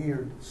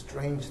weird,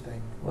 strange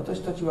thing.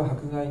 私たちは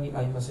迫害に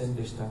遭いません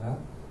でしたが、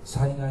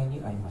災害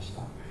に遭いまし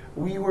た。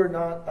We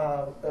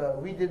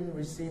didn't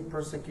receive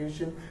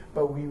persecution,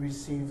 but we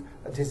received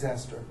a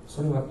disaster.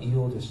 それは異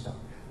様でした。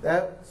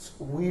That's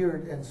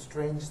weird and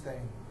strange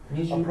thing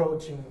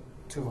approaching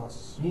to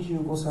us.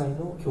 25歳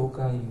の教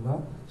会員は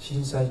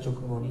震災直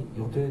後に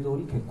予定通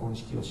り結婚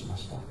式をしま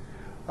した。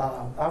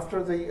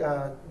After the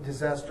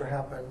disaster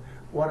happened,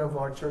 one of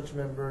our church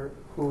members,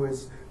 who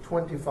is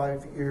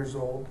 25 years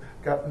old,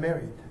 got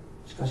married.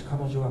 しかし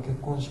彼女は結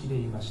婚式で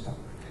言いました。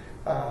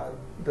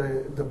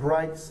The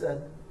bride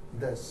said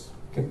this.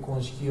 結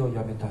婚式を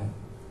やめたい。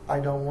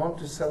I don't want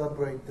to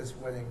celebrate this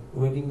wedding.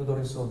 ウェディングド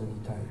レスを脱ぎ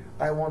たい。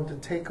I want to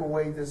take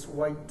away this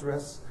white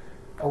dress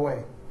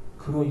away.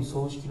 黒い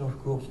葬式の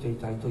服を着てい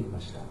たいと言いま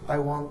した。I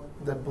want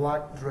the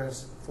black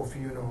dress for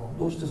funeral.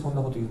 どうしてそん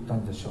なこと言った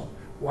んでしょう。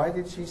Why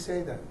did she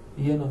say that?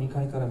 家の2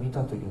階から見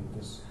たというん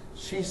です。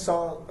She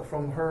saw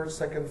from her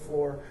second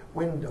floor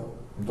window.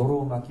 泥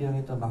を巻き上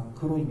げた真っ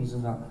黒い水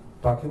が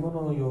化け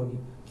物のように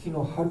木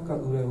のはるか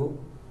上を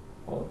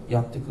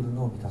やってくる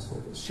のを見たそ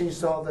うです。She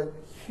saw the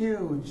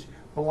huge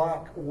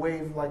black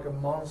wave like a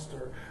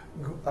monster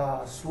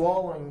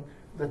swallowing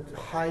the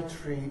high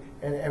tree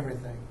and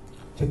everything.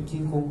 鉄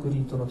筋コンクリ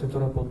ートのテト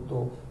ラポット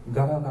を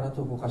ガラガラ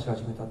と動かし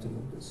始めたという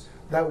んです。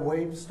That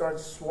wave starts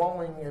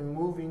swallowing and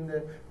moving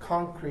the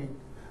concrete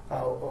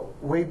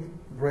wave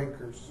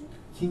breakers.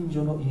 近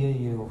所の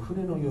家々を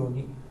船のよう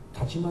に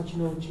たちまち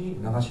のうち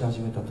に流し始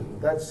めたという。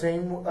That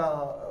same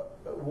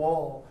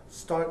wall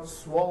starts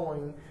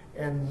swallowing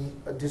and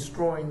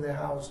destroying the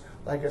house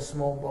like a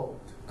small boat.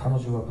 彼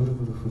女はブル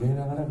ブル震え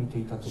ながら見て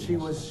いたと言 She い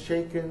ま was し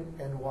shaken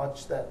and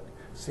watched that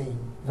scene.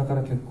 た。だか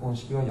ら結婚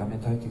式はやめ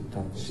たいと言った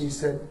んです。 She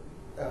said,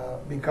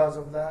 because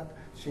of that,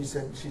 she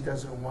said she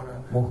doesn't want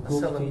喪 to 服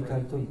を着ていた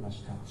い celebrate. と言いま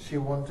した。 She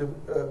wanted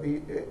to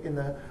be in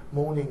the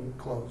mourning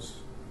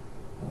clothes.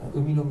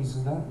 海の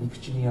水が陸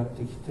地にやっ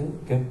てきて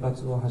原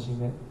発をはじ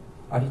め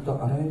あり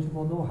とあらゆる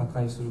ものを破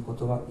壊するこ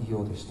とは異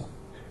様でした。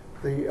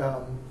 The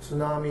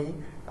tsunami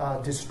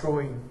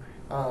destroying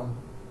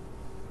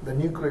the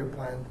nuclear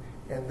plant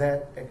and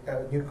that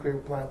nuclear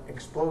plant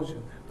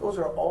explosion. Those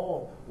are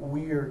all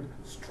weird,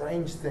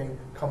 strange things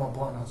come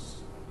upon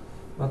us.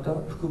 また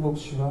副牧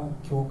師は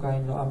教会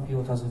の安否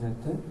を訪ね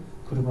て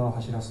車を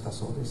走らせた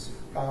そうです。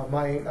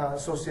 My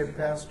associate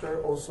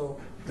pastor also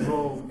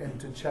drove in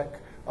to check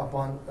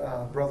upon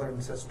brother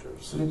and sisters.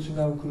 すれ違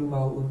う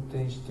車を運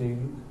転している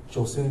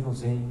女性の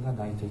全員が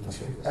泣いていた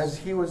そうです。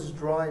 As he was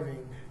driving,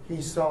 he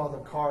saw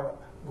the car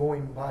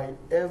going by.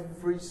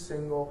 Every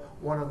single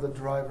one of the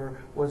driver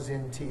was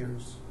in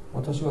tears.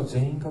 私は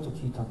全員かと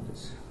聞いたんで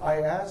す。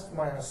 I asked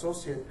my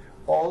associate,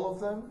 all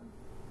of them?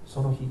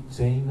 その日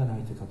全員が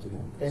泣いてたという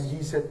んで And す。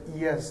 he said,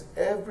 yes,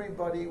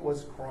 everybody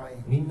was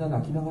crying. みんな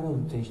泣きながら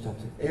運転したと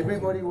言ってたと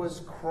Everybody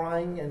was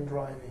crying and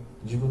driving.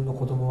 自分の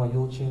子供は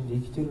幼稚園で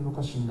生きているの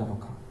か死んだの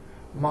か。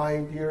 My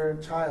dear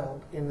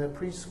child in the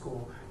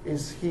preschool,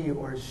 is he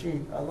or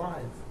she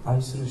alive?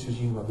 愛する主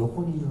人はど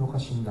こにいるのか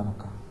死んだの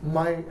か。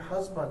 My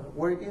husband,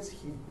 where is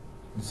he?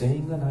 全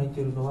員が泣い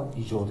ているのは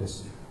異常で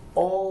す。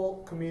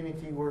 All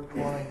community were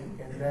crying,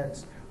 and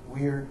that's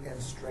weird and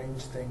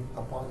strange thing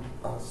upon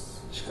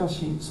us. しか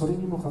しそれ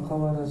にもかか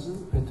わらず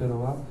ペテ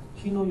ロは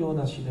火のよう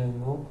な試練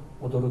を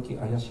驚き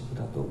怪しく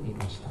だと言い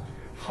ました。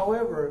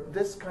 However,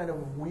 this kind of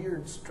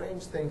weird,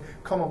 strange thing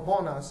come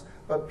upon us,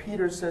 but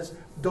Peter says,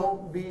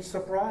 don't be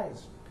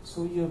surprised.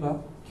 そういえば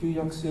旧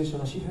約聖書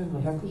の詩編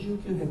の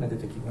119編が出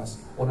てきま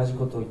す。同じ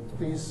ことを言っ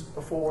ています。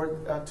 Please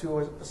forward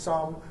to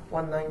Psalm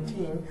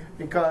 119,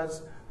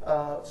 because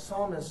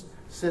psalmist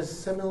says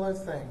similar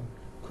thing.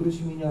 苦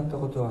しみにあった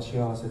ことは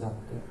幸せだっ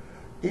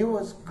て。 It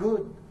was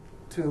good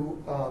to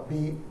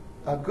be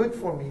good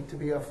for me to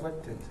be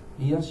afflicted.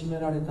 癒しめ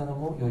られたの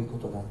も良いこ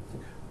とだっ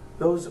て。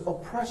 Those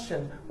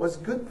oppression was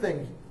good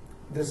thing,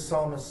 this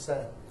psalmist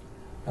said.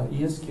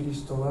 イエス・キリ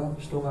ストは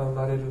人が生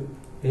まれる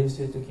衛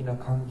生的な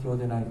環境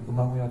でない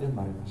馬小屋で生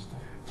まれました。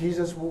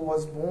 Jesus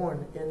was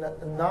born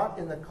not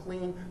in a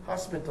clean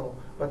hospital,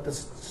 but the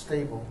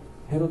stable.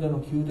 ヘロデの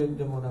宮殿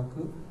でもなく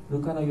ル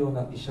カのよう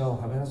な医者を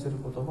はべらせる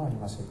こともあり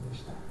ませんで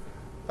した。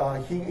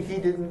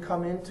 He didn't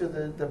come into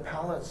the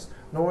palace,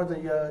 nor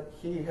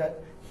he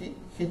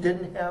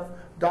didn't have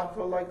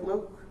doctor like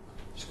Luke.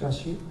 しか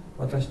し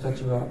私た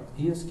ちは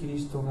イエス・キリ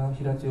ストが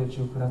平手打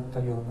ちを食らった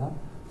ような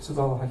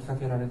唾を吐きか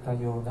けられた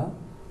ような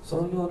そ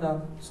のよう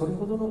なそれ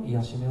ほどの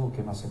癒しめを受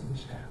けませんで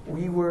した。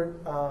 We were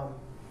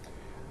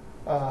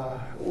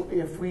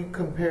if we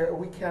compare,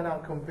 we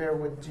cannot compare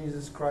with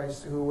Jesus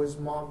Christ, who was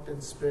mocked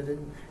and spit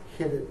and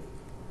hated.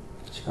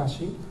 しか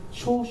し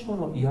少々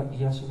の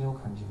癒しめを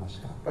感じまし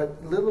た。 But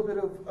a little bit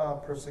of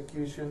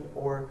persecution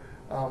or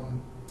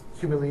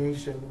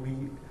humiliation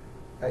we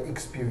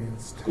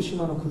experienced. 福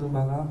島の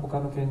車が他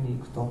の県に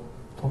行くと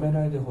止め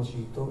ないでほ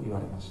しいと言わ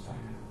れました。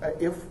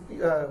 If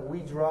we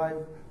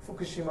drive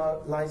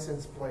Fukushima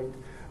license plate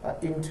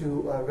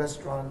into a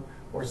restaurant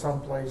or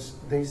someplace,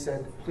 they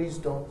said, please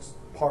don't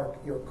park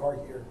your car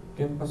here.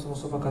 原発の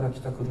そばから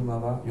来た車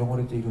は汚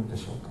れているんで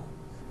しょうか。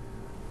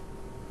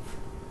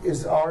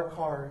 Is our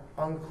car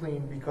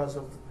unclean because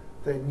of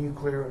the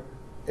nuclear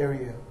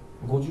area?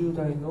 50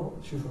代の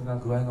主婦が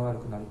具合が悪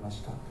くなりま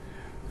した。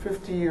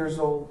 50 years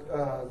old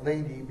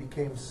lady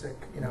became sick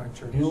in our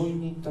church. 病院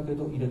に行ったけ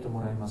ど入れて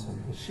もらえませ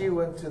んでし She た。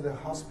 went to the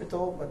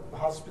hospital, but the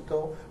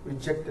hospital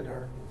rejected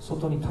her.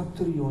 外に立っ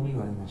てるように言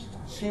われました。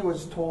 She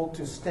was told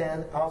to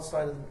stand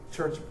outside of the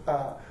church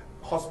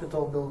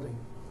hospital building.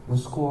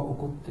 息子は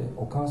怒って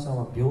お母さん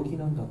は病気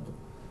なんだと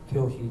手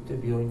を引いて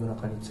病院の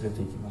中に連れ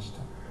て行きまし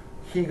た。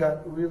 He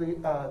got really,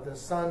 the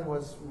son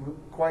was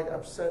quite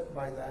upset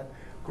by that,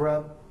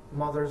 grabbed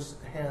mother's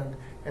hand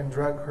and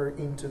dragged her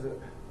into the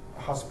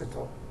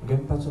hospital. 原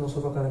発の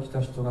そばから来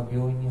た人が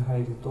病院に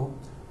入ると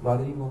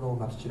悪いものを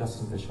まき散ら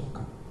すんでしょう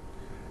か。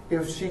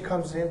 If she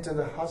comes into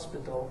the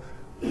hospital,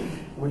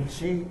 would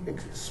she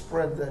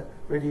spread the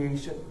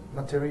radiation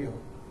material?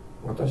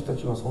 私た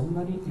ちはそん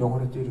なに汚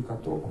れているか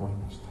と思い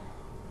まし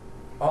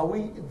た。 Are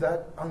we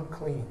that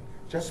unclean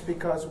just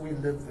because we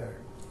live there?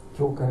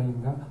 教会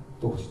員が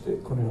どうして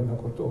このような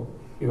ことを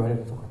言われ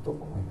るのかと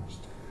思いまし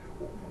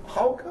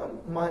た。 How come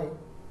my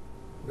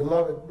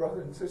beloved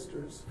brothers and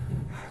sisters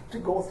have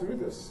to go through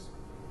this?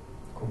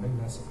 ごめ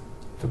んなさい。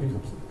時々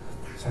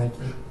最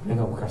近目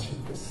がおかし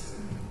いです。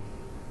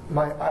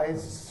 My eyes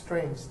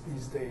strange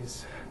these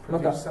days. ま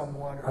た Produce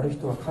some あ water. る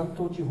人は関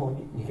東地方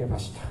に逃げま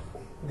した。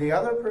 The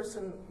other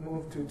person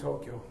moved to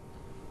Tokyo.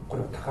 こ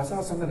れは高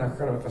澤さんが泣く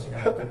から私が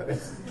泣いてるんで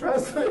す。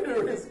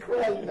 Translator is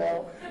crying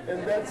now,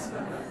 and that's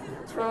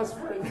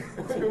transferring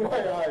to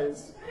my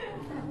eyes.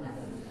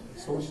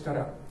 そうした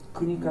ら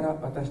国から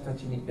私た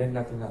ちに連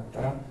絡があっ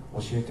たら教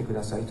えてく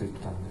ださいと言っ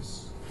たんで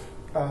す。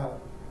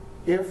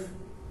 If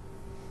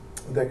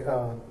the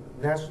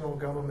national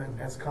government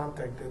has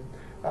contacted,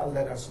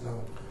 let us know.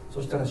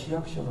 そしたら市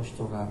役所の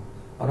人が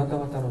あなた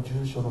方の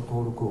住所の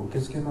登録を受け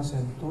付けませ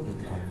んと言っ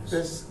たん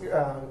です。 This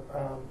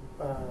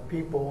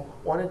people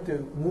wanted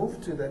to move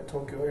to that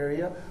Tokyo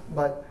area,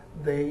 but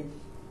the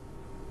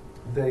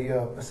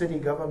city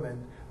government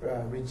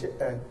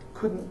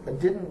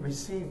didn't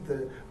receive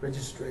the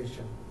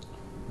registration.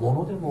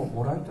 物でも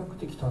もらいたく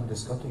て来たんで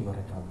すかと言わ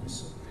れたんで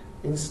す。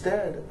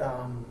 Instead,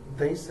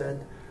 they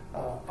said,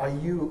 "Are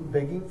you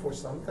begging for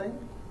something?"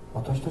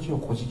 私たちは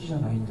小じきじゃ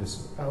ないんで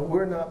す。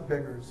 We're not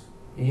beggars.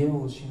 家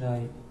を失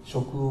い、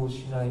職を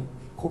失い、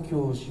故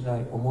郷を失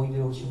い、思い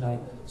出を失い、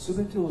す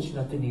べてを失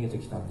って逃げて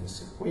きたんで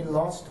す。 We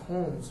lost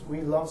homes. We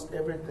lost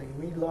everything.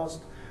 We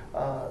lost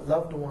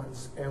loved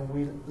ones, and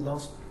we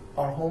lost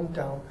our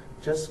hometown.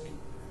 Just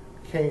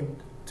came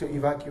to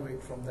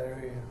evacuate from that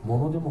area.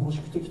 物でも欲し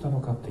くて来た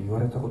のかって言わ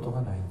れたこと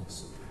がないんで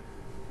す。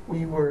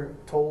 We were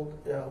told.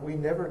 We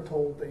never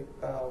told.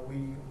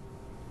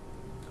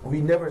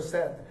 We never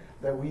said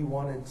that we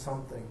wanted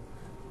something.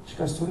 し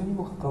かしそれに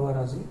もかかわ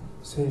らず、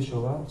聖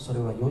書はそれ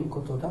は良い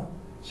ことだ、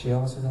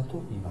幸せだ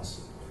と言いま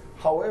す。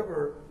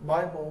 However,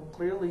 Bible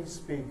clearly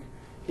speak,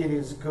 it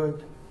is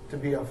good to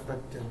be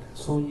afflicted.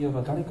 そういえ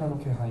ば誰かの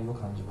気配を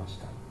感じまし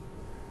た。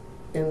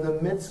 In the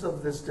midst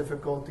of these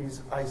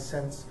difficulties, I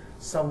sense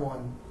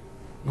someone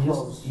イ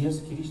エ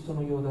ス・キリスト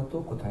のようだと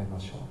答えま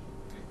しょ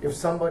う。 If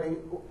somebody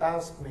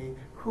asked me,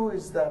 who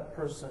is that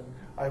person?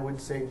 I would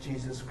say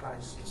Jesus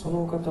Christ. そ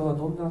のお方は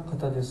どんな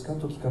方ですか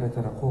と聞かれ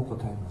たらこう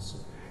答えま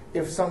す。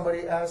 If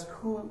somebody asked,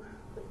 who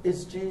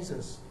is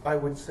Jesus? I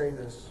would say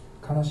this.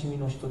 悲しみ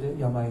の人で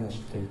病を知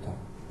っていた。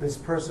 This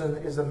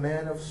person is a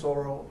man of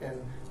sorrow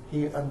and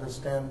he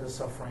understands the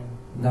suffering.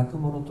 泣く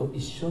者と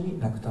一緒に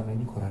泣くため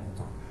に来られ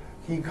た。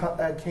 He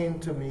came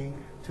to me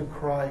to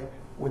cry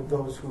with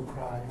those who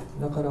cry.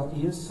 だから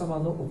イエス様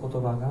のお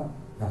言葉が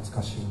懐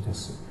かしいんで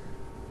す。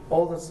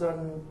 All of a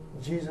sudden,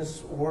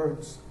 Jesus'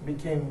 words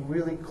became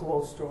really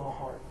close to our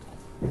heart.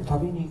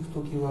 旅に行く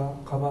ときは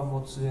カバン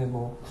も杖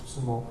も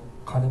靴も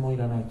金もい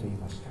らないと言い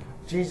ました。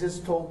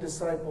 Jesus told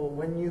disciples,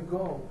 when you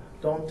go,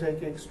 don't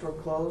take extra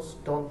clothes,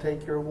 don't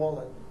take your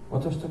wallet.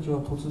 私たちは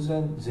突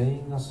然全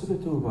員が全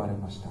て奪われ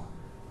ました。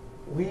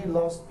 We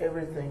lost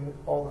everything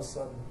all of a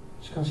sudden.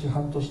 しかし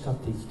半年経っ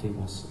て生きてい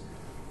ます。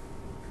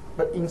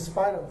 But in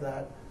spite of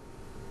that,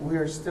 we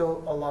are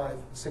still alive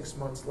 6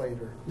 months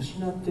later.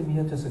 失って見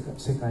えた世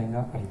界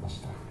がありま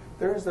した。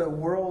 There is a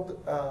world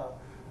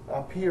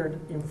appeared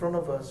in front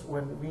of us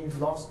when we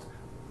lost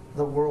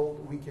the world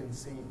we can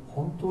see.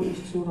 本当に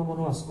必要なも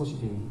のは少し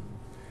でいい。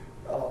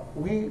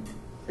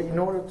 In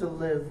order to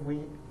live, we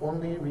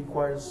only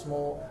require a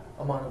small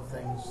amount of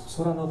things.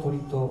 空の鳥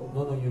と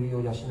野の百合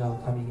を養う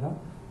神が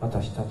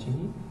私たち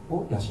を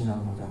養う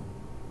のだ。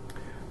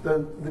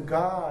The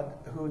God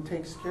who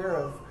takes care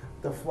of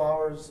the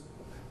flowers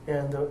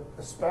and the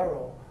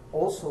sparrow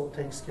also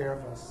takes care of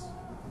us.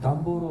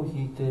 段ボールを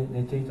引いて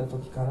寝ていた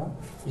時から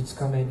5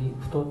日目に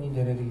布団に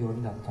寝れるよう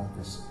になったん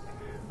です。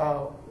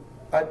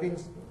I've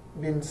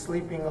been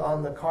sleeping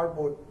on the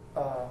cardboard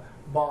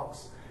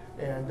box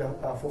and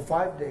for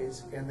 5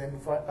 days, and then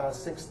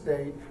 6th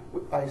day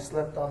I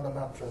slept on the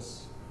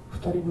mattress.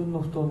 2人分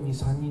の布団に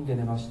3人で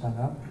寝ました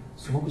が、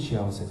すごく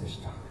幸せで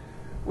した。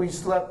We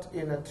slept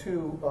in a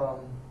two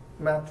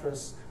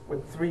mattress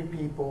with 3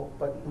 people,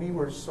 but we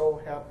were so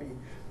happy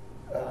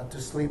to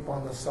sleep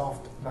on the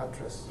soft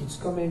mattress.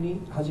 5日目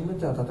に初め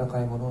て温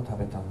かいものを食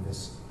べたんで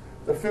す。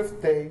The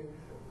 5th day,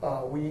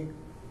 we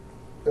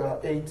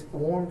ate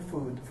warm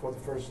food for the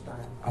first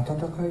time.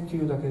 温かいと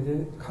いうだけ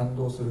で感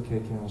動する経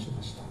験をし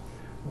ました。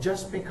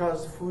Just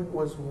because food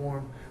was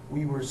warm,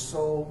 we were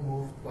so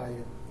moved by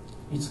it.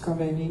 5日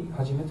目に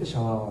初めてシャ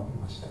ワーを浴び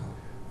ました。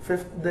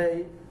 5th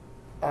day,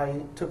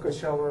 I took a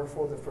shower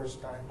for the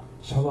first time.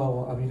 シャワー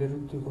を浴びれる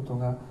ということ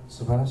が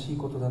素晴らしい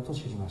ことだと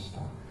知りまし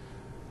た。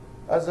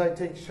As I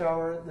take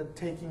shower, the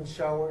taking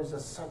shower is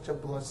such a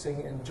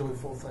blessing and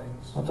joyful thing.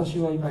 私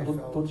は今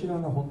どちら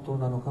が本当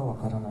なのかわ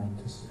からないん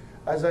です。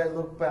As I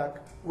look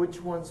back,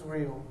 which one's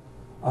real?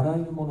 あら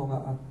ゆるものが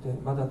あって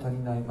まだ足り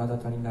ないまだ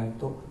足りない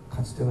と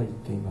かつては言っ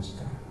ていまし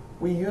た。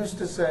 We used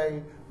to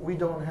say, we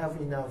don't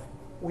have enough.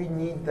 We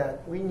need that.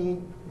 We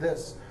need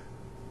this.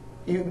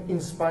 In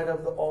spite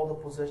of all the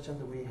possession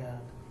that we had.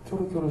 キョ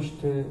ロキョロし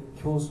て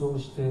競争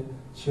して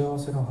幸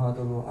せのハー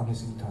ドルを上げ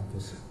すぎたんで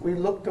す。 We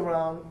looked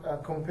around,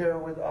 compare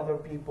with other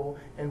people,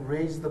 and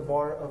raised the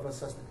bar of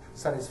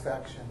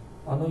satisfaction.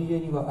 あの家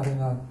にはあれ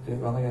があって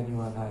我が家に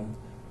はない。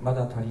ま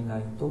だ足りな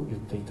いと言っ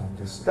ていたん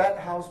です。 That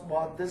house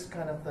bought this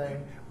kind of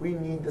thing. We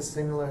need the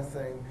similar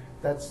thing.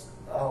 That's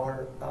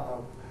our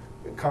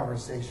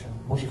conversation.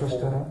 もしかし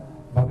たら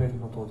バベル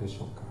の塔でし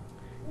ょうか。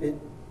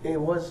 It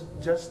was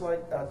just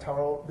like a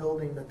tower,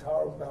 building the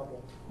Tower of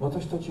Babel.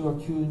 私たちは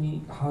急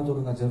にハード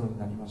ルがゼロに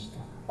なりました。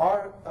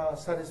 Our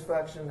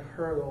satisfaction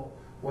hurdle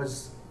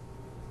was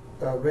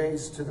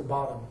raised to the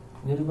bottom,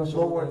 寝る場所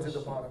も lower ない to し the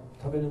bottom.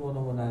 食べるもの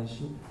もない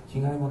し着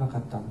替えもなか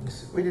ったんで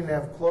す。 We didn't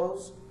have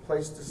clothes,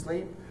 place to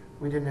sleep.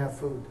 We didn't have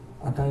food.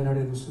 与えら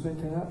れるすべ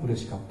てが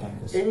嬉しかったん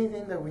です。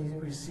 Anything that we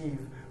received,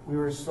 we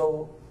were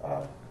so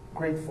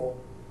grateful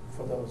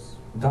for those.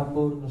 段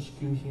ボールの支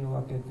給品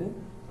を開けて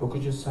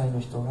60歳の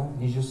人が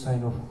20歳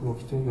の服を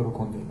着て喜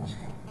んでいまし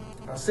た。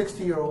 A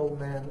 60-year-old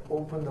man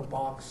opened the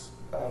box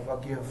of a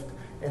gift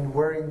and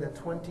wearing the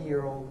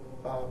 20-year-old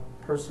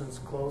person's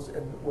clothes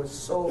and was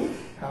so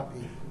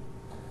happy.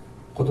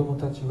 子供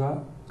たち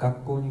は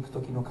学校に行く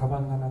時のカバ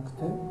ンがなく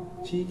て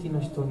地域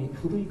の人に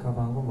古いカ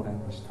バンをもらい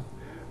ました。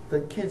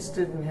 The kids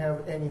didn't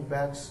have any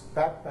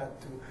backpack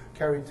to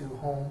carry to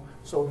home,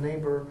 so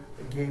neighbor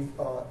gave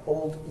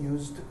old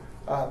used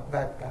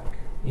backpack.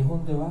 日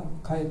本では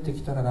帰って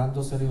きたらラン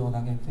ドセルを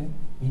投げて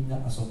みんな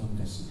遊ぶん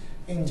です。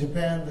 In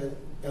Japan, the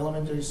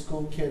elementary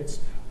school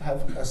kids have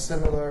a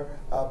similar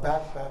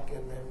backpack,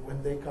 and then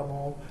when they come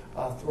home,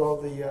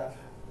 throw the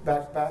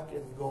backpack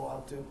and go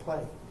out to play.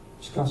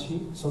 しか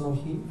しその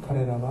日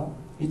彼らは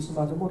いつ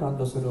までもラン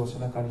ドセルを背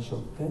中に背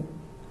負って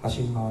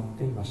走り回っ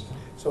ていました。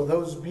 So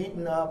those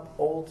beaten up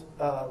old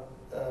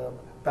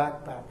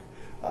backpack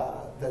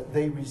that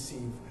they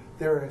receive,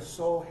 they're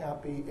so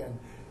happy and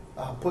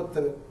put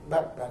the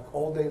backpack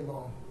all day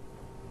long.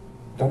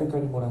 誰か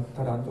にもらっ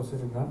たランドセ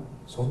ルが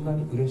そんな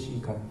に嬉し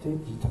いかって言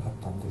いたかっ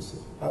たんで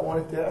す。 I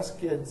wanted to ask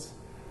kids,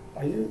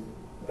 are you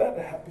that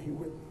happy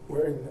with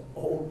wearing the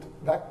old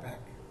backpack?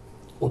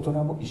 大人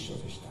も一緒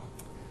でした。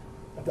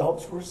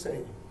 Adults were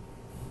saying,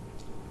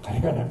 誰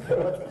がなんか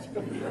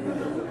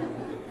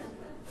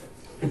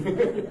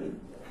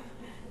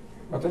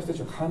私た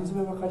ちは缶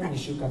詰ばかり2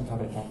週間食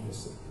べたんで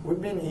す。 we've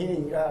been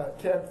eating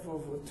canned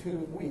food for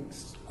 2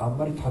 weeks. あん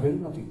まり食べ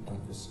るなと言った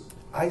んです。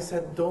 I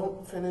said,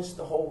 don't finish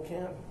the whole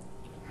can.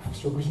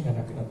 食事が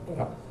なくなった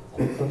ら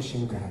本当に死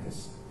ぬからで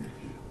す。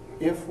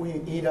 If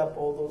we eat up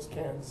all those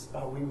cans,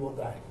 we will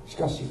die. し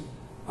かし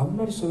あん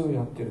まりそれを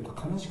やってると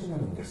悲しくな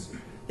るんです。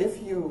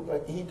 If you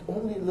eat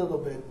only a little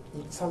bit,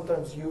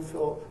 sometimes you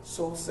feel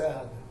so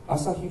sad.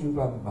 朝昼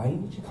晩毎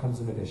日缶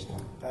詰でし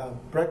た。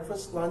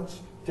 Breakfast,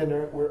 lunch,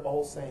 dinner, we're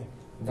all same.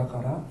 だか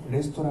ら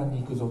レストラン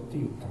に行くぞって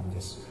言ったんで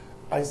す。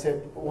 I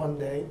said one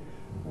day,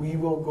 we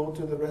will go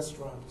to the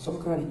restaurant. その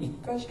代わり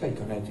1回しか行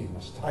かないと言いま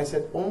した。 I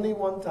said only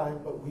one time,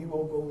 but we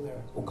will go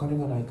there. お金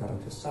がないから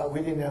です。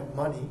 We didn't have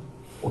money.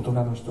 大人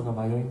の人が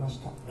迷いまし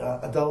た。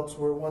 Adults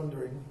were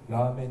wondering,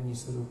 ラーメンに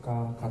する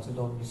か、カツ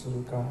丼にす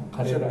るか、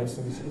カレーライス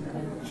にするか。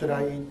 should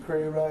I eat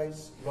curry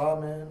rice,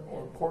 ramen,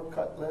 or pork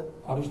cutlet?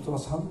 ある人は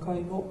3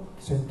回も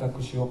選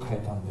択肢を変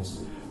えたんで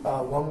す。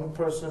 One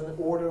person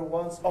ordered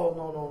once, oh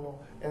no,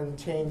 and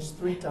changed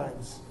 3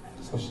 times.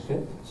 そして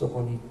そ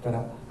こに行った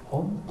ら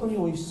本当に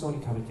美味しそう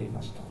に食べていま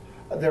し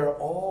た。 They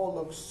all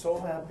looked so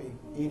happy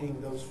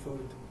eating those food.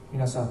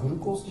 皆さんフル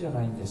コースじゃ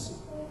ないんで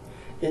す。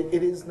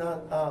It is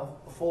not a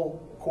full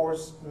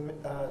course,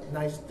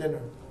 nice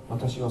dinner.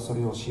 私はそ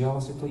れを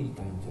幸せと言い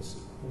たいんです。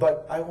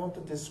 But I want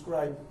to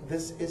describe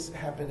this is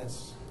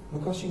happiness.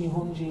 昔日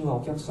本人は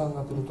お客さん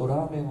が来ると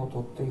ラーメンを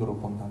取って喜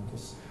んだんで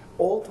す。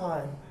 All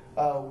time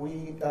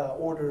we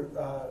order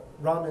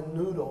ramen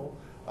noodle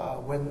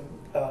when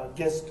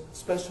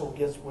special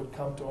guests would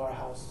come to our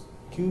house.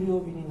 給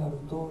料日になる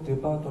とデ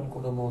パートに子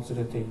供を連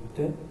れて行っ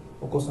て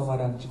お子様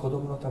ランチ、子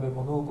供の食べ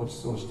物をご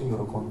馳走して喜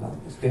んだ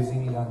んです。ディズ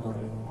ニーランドの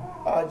ように。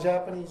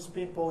Japanese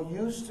people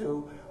used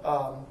to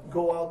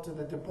go out to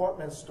the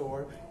department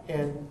store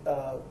and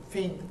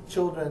feed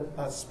children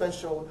a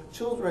special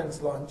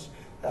children's lunch,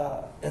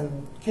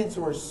 and kids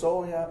were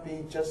so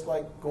happy, just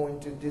like going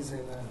to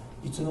Disneyland.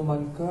 いつの間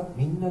にか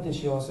みんなで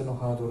幸せの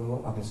ハードルを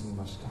上げすぎ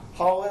ました。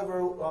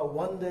 However,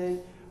 one day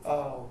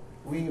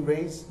we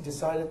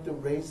decided to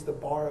raise the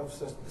bar of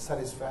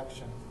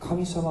satisfaction.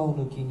 神様を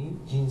抜きに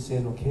人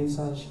生の計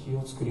算式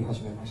を作り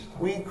始めました。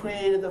 We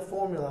created a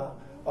formula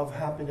of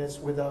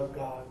happiness without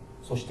God,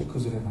 そして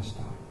崩れまし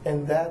た。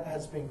 and that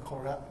has been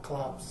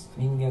collapsed.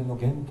 人間の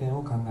原点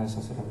を考え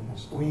させられま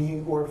した。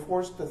 We were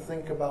forced to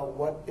think about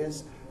what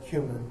is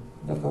human.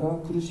 だから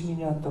苦しみ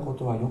にあったこ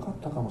とは良かっ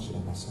たかもしれ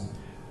ません。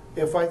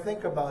 If I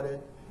think about it,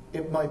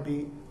 it might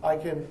be, I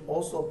can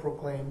also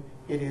proclaim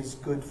it is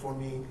good for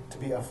me to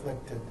be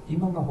afflicted.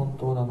 今が本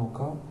当なの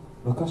か、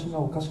昔が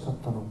おかしかっ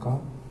たのか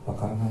わ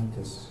からないん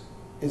です。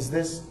 Is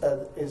this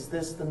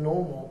the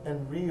normal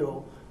and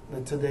real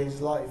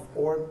today's life,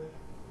 or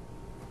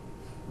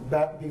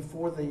back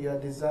before the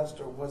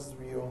disaster was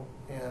real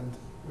and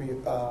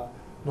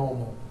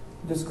normal?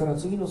 ですから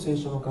次の聖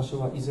書の箇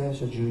所はイザヤ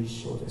書11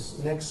章で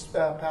す。 Next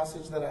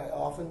passage that I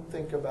often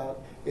think about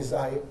is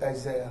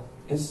Isaiah.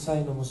 エッサ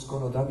イの息子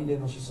のダビデ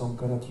の子孫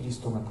からキリ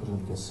ストが来る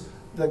んです。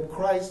 That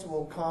Christ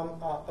will come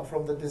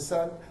from the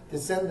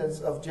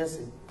descendants of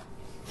Jesse.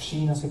 不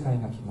思議な世界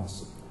が来ま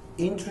す。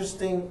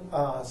 Interesting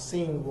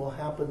scene will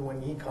happen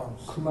when he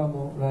comes. 熊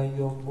もライ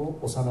オンも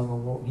幼子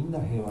もみんな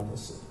平和で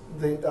す。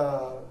 The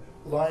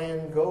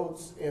lion,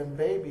 goats, and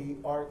baby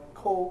are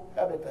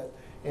cohabitat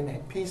and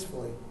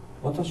peacefully.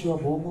 私は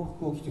防護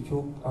服を着て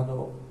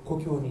故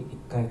郷に一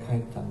回帰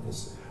ったんで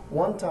す。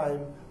 One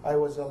time, I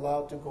was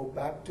allowed to go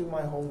back to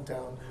my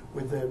hometown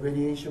with the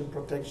radiation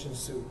protection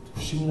suit.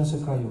 不思議な世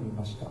界を見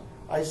ました。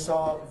 I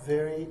saw a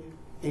very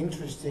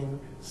interesting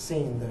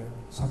scene there.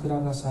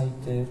 桜が咲い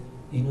て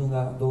犬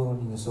が道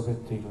路に寝そべっ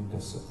ているんで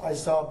す。 I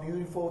saw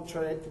beautiful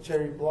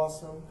cherry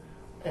blossom,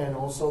 and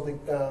also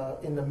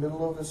in the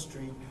middle of the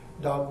street,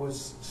 dog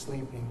was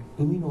sleeping.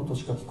 海の音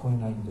しか聞こえ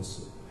ないんで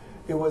す。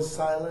 It was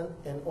silent,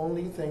 and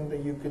only thing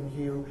that you can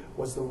hear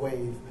was the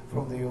wave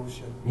from the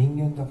ocean. 人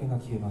間だけが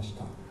消えまし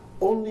た。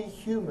 Only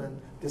human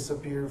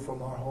disappeared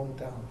from our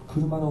hometown.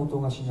 車の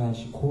音がしない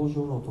し工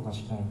場の音が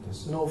しないんで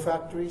す。 No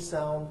factory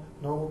sound,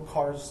 no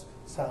cars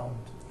sound.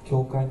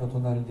 教会の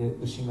隣で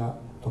牛が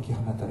解き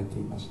放たれて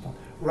いました。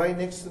 Right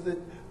next to the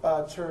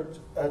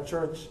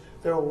church,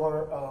 there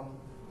were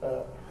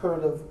a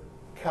herd of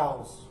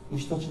cows.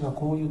 牛たちが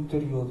こう言って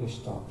るようで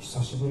した。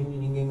久しぶり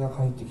に人間が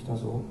帰ってきた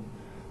ぞ。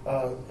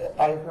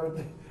I heard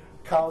the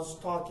cows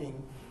talking.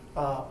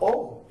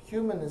 Oh,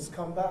 human has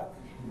come back.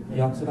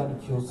 奴らに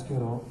気をつけ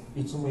ろ。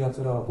いつも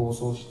奴らは暴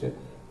走して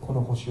こ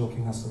の星を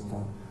汚すんだ。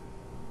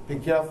 Be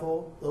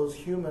careful, those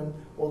human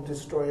will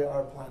destroy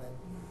our planet.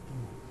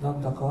 な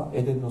んだか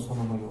エデンの園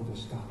のようで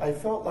した。 I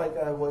felt like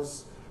I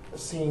was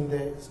seeing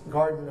the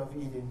Garden of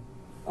Eden.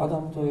 アダ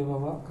ムとエバ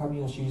は神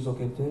を退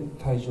けて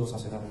退場さ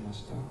せられま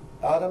した。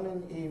 Adam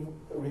and Eve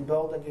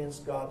rebelled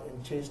against God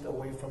and chased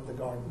away from the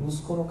garden.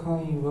 息子のカ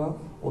インは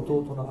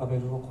弟のアベ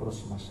ルを殺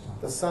しまし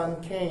た。 The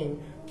son Cain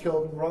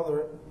killed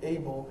brother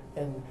Abel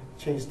and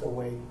chased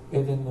away.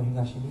 エデンの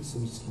東に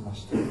住み着きま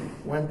した。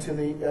 Went to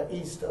the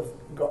east of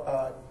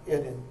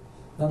Eden.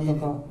 なんだ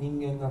か人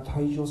間が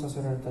退場さ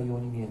せられたよう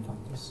に見えた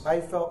んです。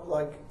 I felt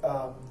like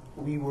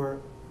we were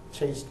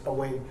chased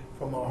away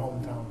from our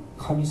hometown.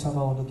 神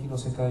様を抜きの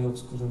世界を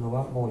作るの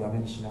はもうやめ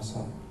にしな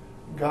さい。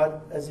 God,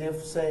 as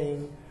if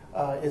saying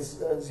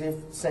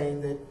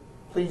that,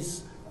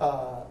 please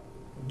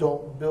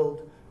don't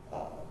build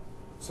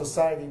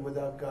society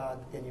without God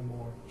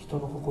anymore. 人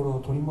の心を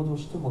取り戻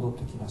して戻っ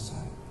てきなさ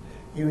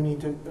い。 You need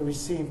to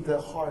receive the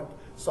heart,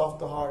 soft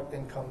the heart,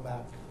 and come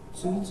back.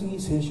 次々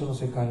聖書の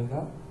世界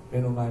が目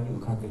の前に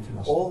浮かんでき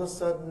ました。 All of a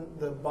sudden,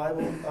 the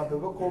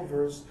biblical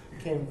verse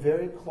came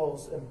very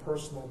close and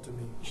personal to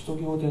me. 使徒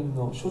行伝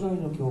の初代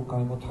の教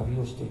会も旅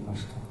をしていま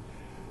し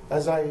た。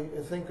 As I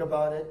think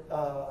about it,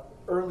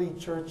 early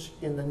church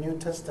in the New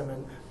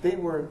Testament, they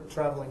were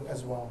traveling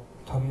as well.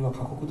 旅は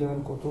過酷であ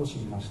ることを知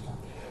りました。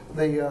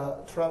 The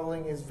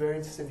traveling is very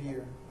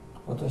severe.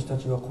 私た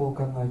ちはこう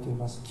考えてい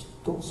ます。きっ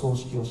と葬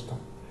式をした。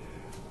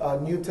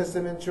 New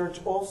Testament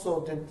church also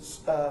did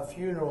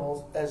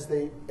funerals as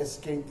they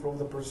escaped from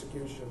the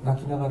persecution.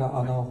 泣きながら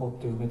穴を掘っ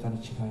て埋めたに違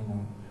いない。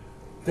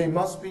 They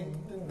must be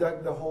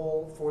dug the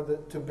hole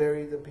to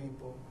bury the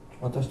people.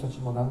 私たち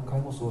も何回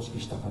も葬式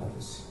したから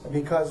です。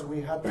 Because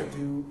we had to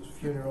do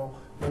funeral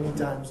many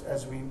times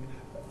as we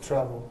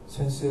travel.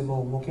 先生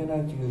も動けな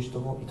いという人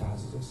もいたは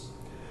ずです。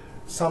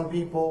Some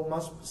people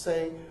must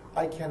say,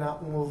 I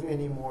cannot move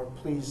anymore.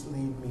 Please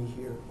leave me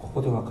here. こ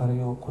こで別れ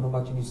よう、この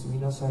町に住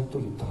みなさいと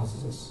言ったは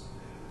ずです。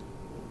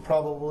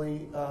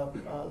Probably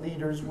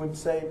leaders would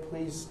say,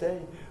 please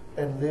stay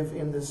and live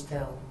in this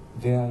town.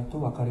 出会い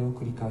と別れを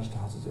繰り返した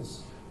はずで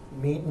す。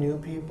Meet new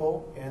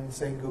people and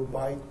say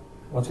goodbye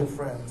to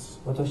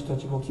friends. 私た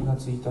ちも気が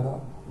ついたら、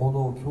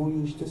物を共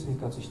有して生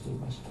活してい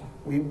ました。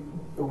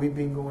We've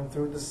been going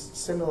through this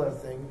similar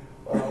thing.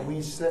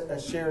 We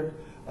shared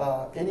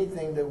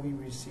anything that we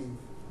received.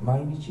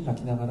 毎日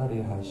泣きながら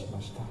礼拝しま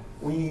した。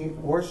We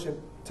worship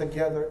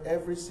together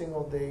every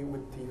single day with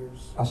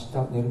tears.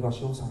 明日寝る場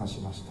所を探し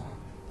ました。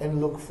And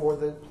look for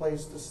the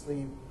place to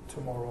sleep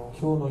tomorrow.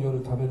 今日の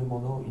夜食べるも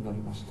のを祈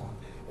りました。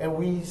And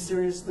we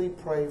seriously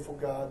pray for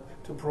God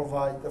to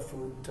provide the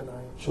food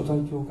tonight. 初代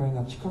教会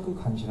が近く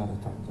感じられ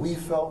たん We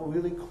です。 felt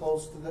really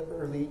close to the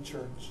early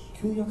church.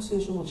 旧約聖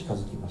書も近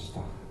づきまし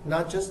た。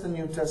 Not just the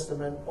New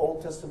Testament,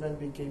 Old Testament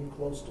became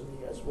close to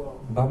me as well.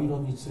 バビロ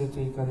ンに連れ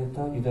て行かれ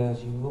たユダヤ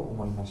人を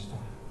思いました。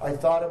 I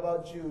thought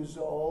about Jews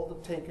all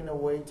taken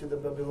away to the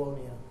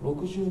Babylonia.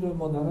 60年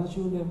も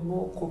70年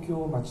も故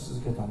郷を待ち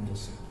続けたんで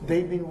す。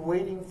 They've been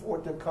waiting for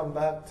it to come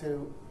back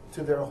to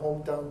their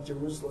hometown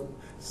Jerusalem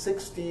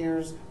 60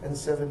 years and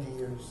 70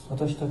 years.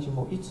 私たち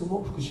もいつ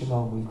も福島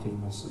を向いてい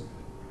ます。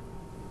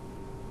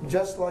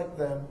 Just like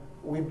them,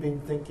 we've been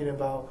thinking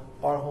about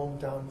our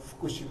hometown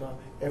Fukushima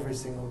every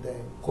single day.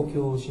 故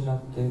郷を失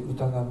って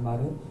歌が生まれ、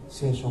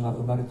聖書が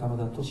生まれたの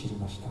だと知り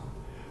ました。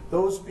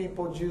 Those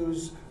people,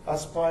 Jews,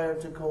 aspire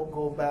to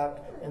go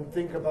back and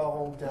think about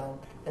hometown,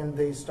 and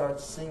they start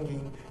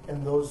singing,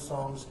 and those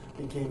songs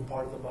became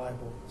part of the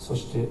Bible. そ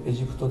してエ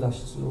ジプト脱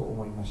出を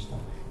思いました。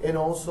 And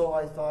also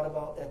I thought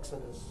about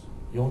Exodus.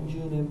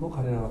 40年も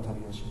彼らは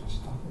旅をしまし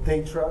た。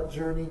 They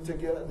journeyed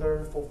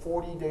together for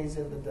 40 days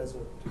in the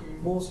desert.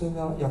 モーセ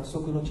が約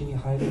束の地に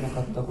入れな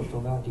かったこと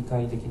が理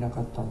解できな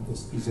かったんで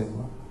す、以前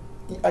は。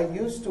 I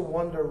used to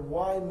wonder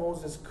why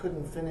Moses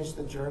couldn't finish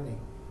the journey.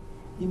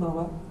 今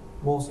は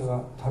モーセ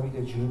は旅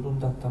で十分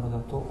だったのだ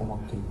と思っ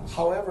ています。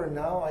 However,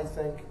 now I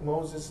think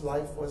Moses'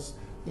 life was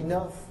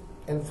enough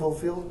and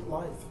fulfilled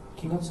life.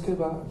 気がつけ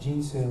ば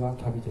人生は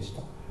旅でし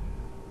た。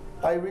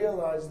 I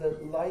realized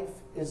that life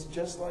is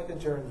just like a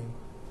journey.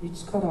 い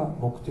つから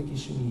目的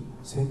主義、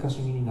成果主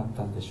義になっ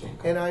たんでしょう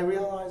か。 And I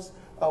realized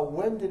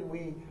when did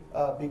we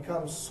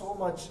become so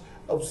much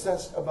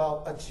obsessed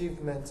about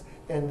achievement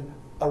and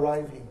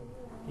arriving?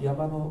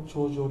 山の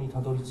頂上にた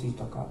どり着い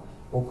たか、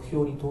目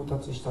標に到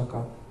達した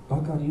かば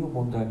かりを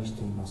問題にし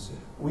ています。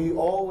 We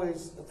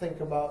always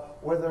think about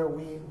whether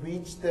we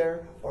reach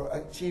there or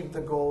achieve the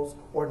goals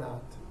or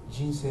not.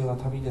 人生は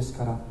旅です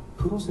から、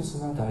プロセス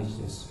が大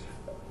事です。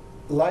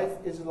 Life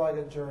is like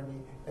a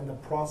journey and the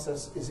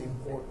process is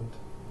important.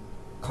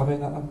 壁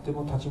があって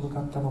も立ち向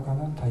かったのか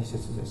が大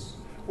切です。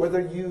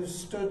 Whether you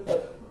stood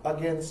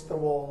against the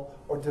wall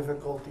or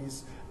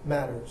difficulties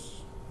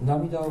matters.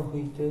 涙を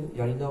拭いて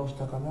やり直し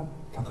たかが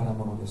宝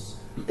物です。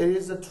 It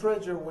is a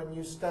treasure when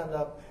you stand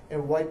up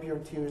and wipe your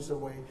tears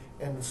away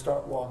and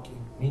start walking.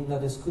 みんな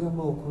でスクラ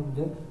ムを組ん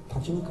で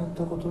立ち向かっ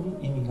たこと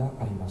に意味が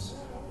あります。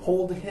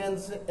 Hold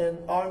hands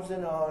and arms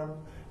in arm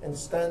and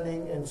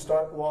standing and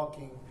start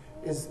walking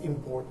is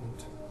important.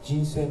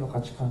 人生の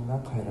価値観が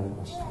変えられ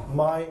ました。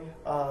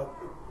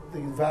 The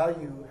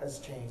value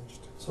has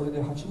changed. それ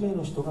で8名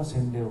の人が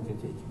洗礼を受け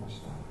ていきま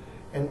し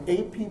た。 And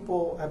 8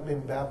 people have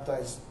been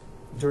baptized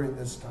during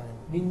this time.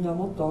 みんな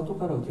もっと後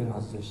から受ける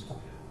はずでした。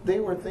 They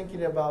were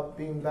thinking about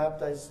being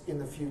baptized in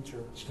the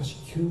future. しかし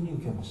急に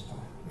受けました。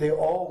 They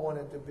all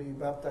wanted to be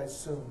baptized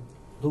soon.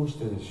 どうし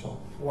てでしょ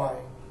う。 Why?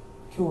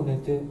 今日寝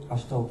て明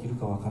日起きる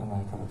かわから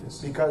ないからで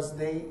す。 Because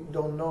they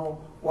don't know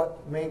what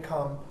may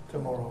come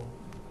tomorrow.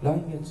 来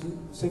月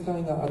世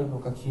界があるの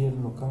か消える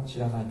のか知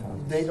らないから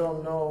で They す。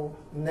 don't know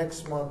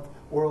next month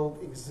world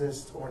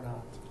exists or not.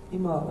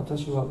 今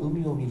私は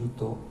海を見る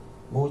と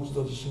もう一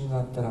度地震が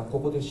あったら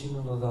ここで死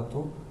ぬのだ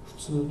と普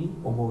通に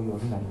思うよ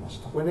うになりまし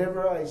た。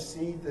 Whenever I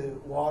see the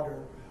water,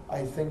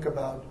 I think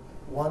about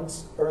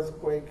once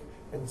earthquake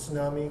and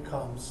tsunami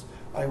comes,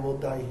 I will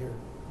die here.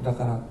 だ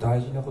から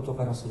大事なこと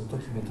からすると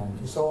決めたん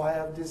です。 So I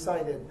have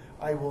decided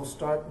I will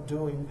start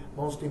doing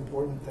most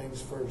important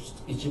things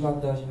first. 一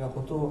番大事な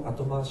ことを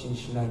後回しに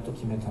しないと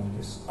決めたん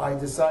です。 I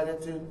decided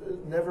to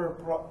never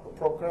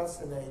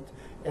procrastinate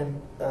and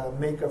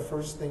make a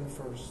first thing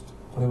first.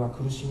 これは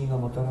苦しみが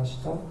もたら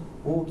した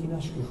大きな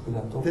祝福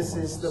だと思いま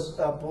This is す。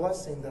 the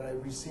blessing that I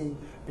received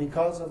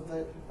because of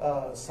the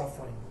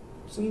suffering.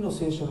 次の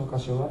聖書の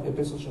箇所はエ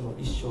ペソ書の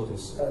1章で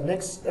す。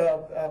 Next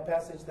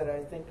passage that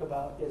I think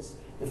about is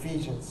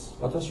Ephesians.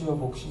 私は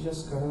牧師で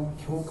すから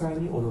教会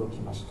に驚き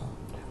まし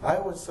た。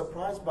 I was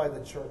surprised by the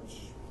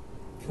church.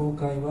 教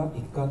会は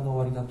一貫の終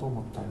わりだと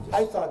思ったんで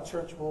I す。 thought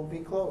church will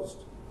be closed.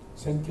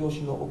 宣教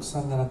師の奥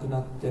さんが亡く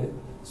なって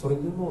それ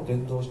でも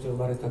伝道して生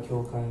まれた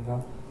教会が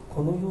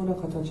このような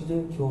形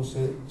で強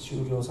制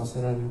終了さ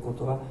せられるこ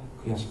とは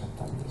悔しかっ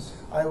たんです。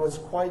 I was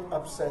quite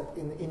upset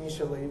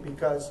initially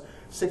because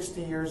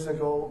 60 years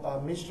ago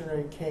a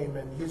missionary came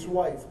and his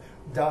wife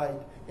died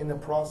in the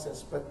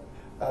process, but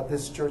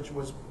this church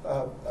was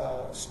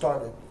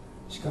started.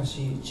 しか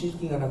し地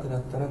域がなくな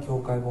ったら教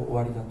会も終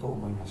わりだと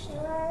思いました。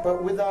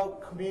 But without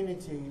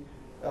community,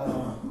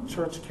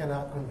 church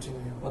cannot continue.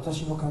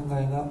 私の考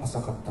えが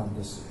浅かったん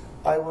です。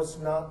 I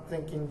was not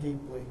thinking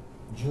deeply.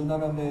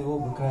 17名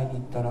を迎えに行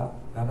ったら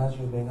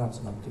70名が集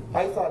まっていま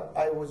I した。 thought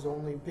I was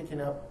only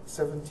picking up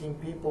 17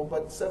 people,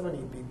 but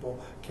 70 people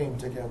came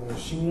together. 不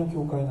思議な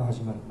教会が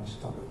始まりまし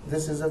た。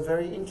 This is a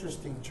very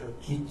interesting church.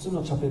 3つ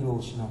のチャペルを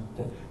失っ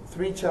て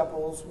 3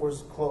 chapels were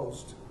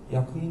closed.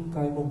 役員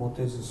会も持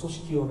てず組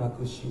織をな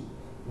くし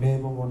名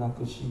簿もな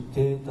くし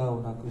データ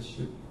をなく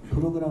し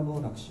プログラムを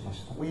なくしま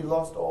した。 We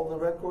lost all the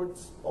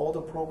records, all the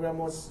program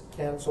was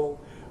canceled.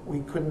 We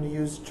couldn't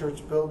use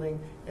church building,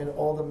 and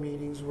all the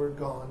meetings were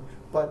gone.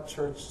 But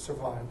church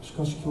survived. し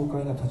かし教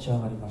会が立ち上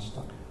がりまし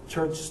た。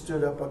 Church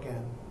stood up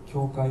again.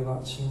 教会は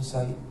震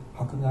災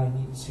迫害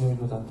に強い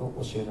のだと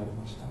教えられ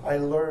ました。 I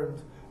learned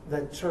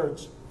that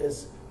church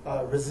is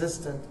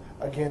resistant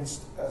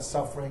against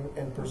suffering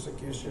and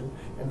persecution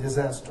and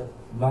disaster.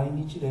 毎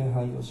日礼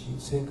拝をし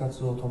生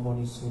活を共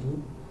にする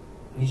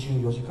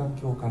24時間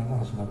教会が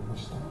始まりま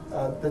した。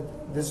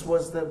 This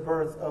was the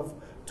birth of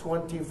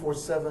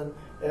 24/7,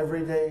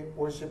 every day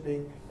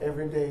worshiping,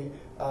 every day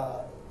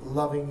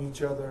loving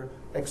each other.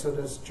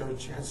 Exodus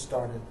Church has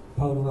started.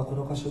 パウロがこ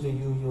の箇所で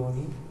言うよう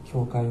に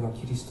教会は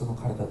キリストの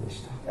体で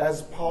した。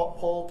 As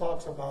Paul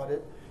talks about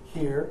it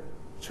here,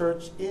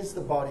 church is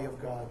the body of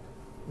God,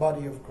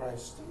 body of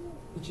Christ.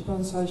 一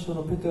番最初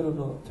のペテロ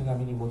の手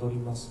紙に戻り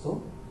ますと、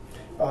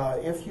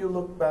 If you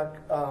look back,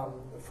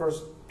 1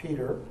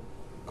 Peter,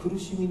 苦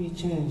しみに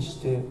チェーン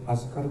して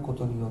預かるこ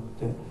とによっ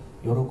て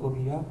喜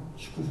びや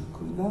祝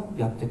福が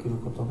やってくる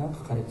ことが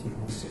書かれてい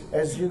ます。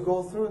 as you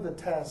go through the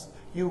test,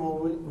 you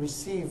will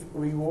receive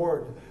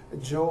reward,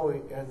 joy,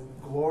 and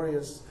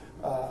glorious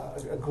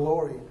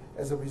glory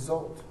as a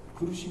result.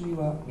 苦しみ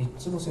は3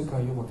つの世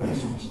界をもたら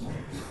しました。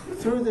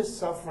 Through this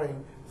suffering,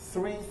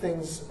 three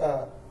things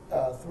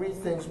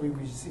we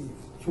receive.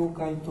 教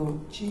会と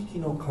地域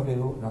の壁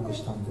をなく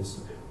したんで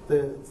す。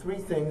 The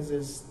three things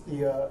is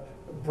the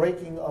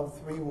breaking of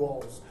 3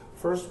 walls.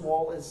 First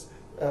wall is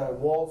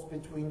walls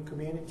between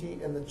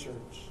community and the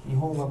church. 日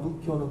本は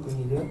仏教の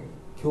国で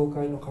教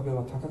会の壁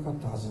は高かっ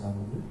たはずなの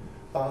に、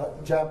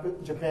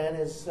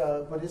Japan is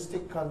a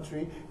Buddhistic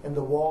country, and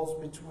the walls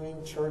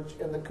between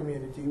church and the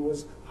community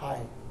was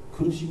high.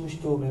 苦しむ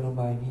人を目の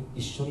前に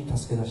一緒に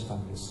助け出した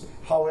んです。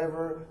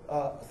 However,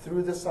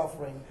 through the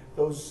suffering,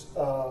 those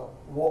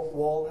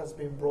wall has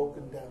been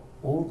broken down.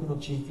 多くの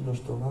地域の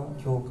人が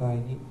教会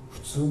に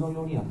普通の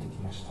ようにやってき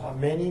ました。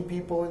 Many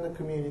people in the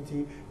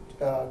community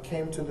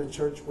came to the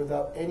church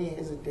without any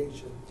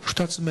hesitation.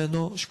 2つ目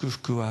の祝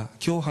福は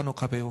教派の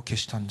壁を消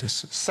したんで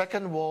す。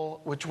 Second wall,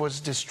 which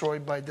was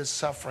destroyed by this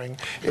suffering,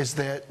 is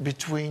that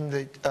between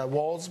the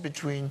walls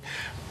between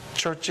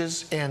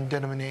churches and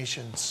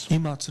denominations.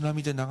 今津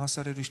波で流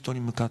される人に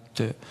向かっ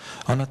て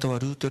あなたは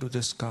ルーテル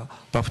ですか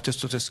バプテ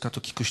ストですか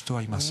と聞く人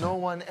はいません。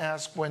 No one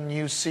asks when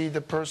you see the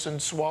person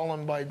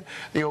swollen by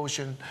the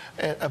ocean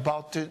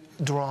about to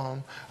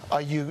drown,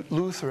 are you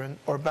Lutheran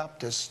or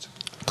Baptist?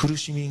 苦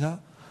しみが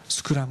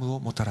スクラムを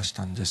もたらし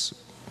たんです。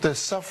 The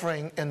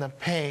suffering and the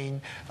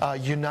pain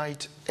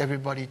unite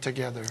everybody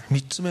together.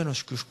 3つ目の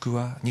祝福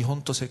は日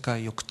本と世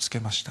界をくっつ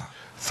けました。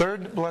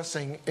 Third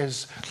blessing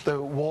is the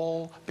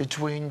wall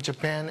between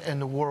Japan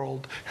and the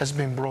world has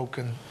been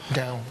broken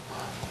down.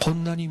 こ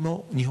んなに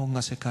も日本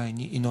が世界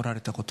に祈られ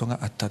たことが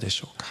あったで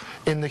しょうか。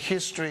 In the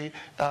history,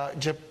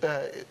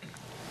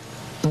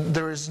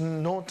 there is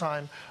no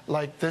time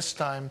like this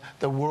time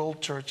the world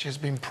church has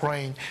been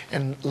praying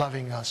and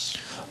loving us.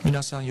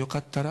 皆さんよか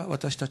ったら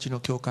私たちの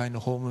教会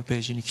のホームペ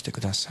ージに来てく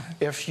ださ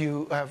い。 If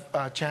you have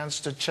a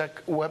chance to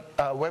check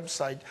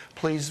website,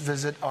 please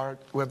visit our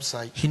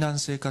website. 避難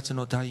生活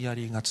のダイア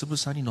リーがつぶ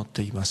さに載っ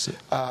ています。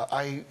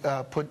 I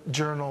put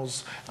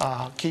journals,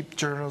 keep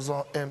journals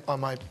on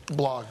my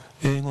blog.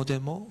 英語で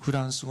もフ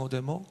ランス語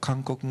でも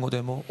韓国語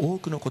でも多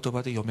くの言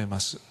葉で読めま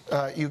す。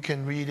 You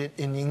can read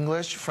it in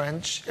English,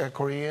 French,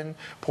 Korean,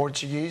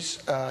 Portuguese,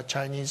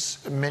 Chinese,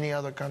 many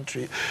other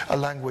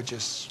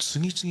languages.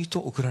 次々と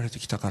送られて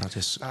きたから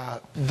です。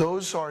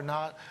 Those are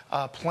not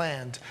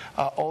planned.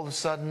 All of a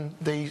sudden,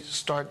 they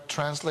start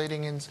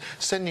translating and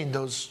sending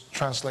those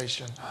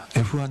translations.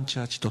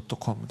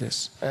 f1church.com で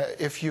す。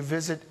 If you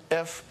visit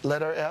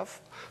letter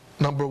F,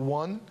 number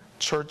 1,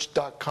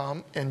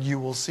 church.com, and you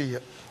will see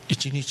it.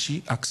 1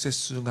日アクセ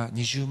ス数が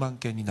20万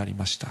件になり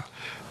ました。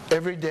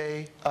 Every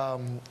day,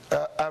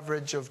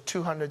 average of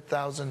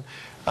 200,000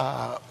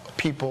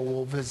 people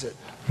will visit.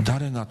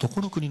 誰がどこ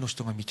の国の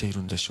人が見てい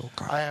るんでしょう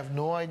か。 I have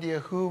no idea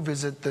who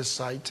visit this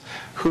site,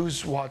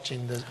 who's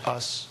watching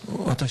us.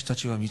 私た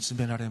ちは見つ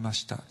められま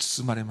した。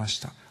包まれまし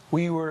た。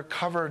 We were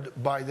covered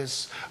by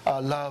this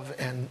love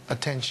and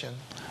attention.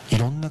 い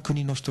ろんな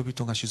国の人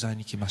々が取材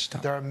に来ました。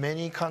 There are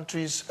many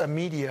countries,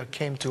 media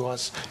came to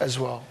us as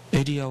well.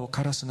 エリアを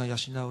カラスが養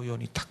うよう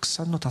にたく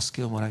さんの助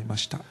けをもらいま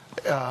した。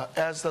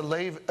As the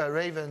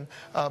raven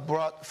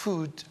brought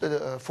food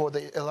for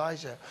the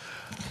Elijah.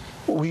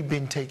 We've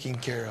been taken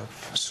care of.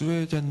 スウ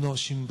ェーデンの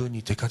新聞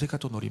にデカデカ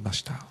と載りま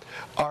した。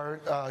 Our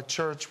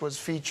church was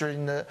featured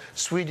in the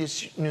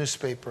Swedish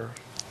newspaper.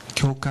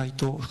 教会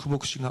と福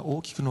牧師が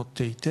大きく載っ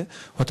ていて、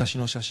私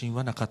の写真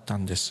はなかった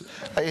んです。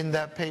 In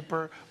that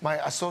paper, my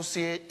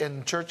associate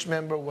and church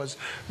member was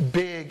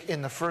big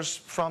in the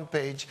first front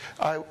page.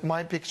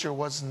 My picture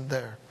wasn't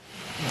there.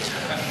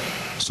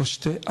 そし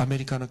てアメ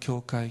リカの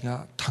教会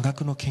が多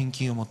額の献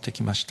金を持って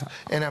きました。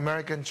 An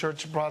American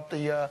church brought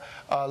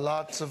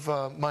lots of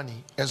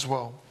money as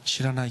well.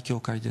 知らない教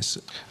会です。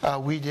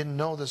 We didn't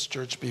know this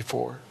church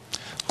before.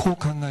 こう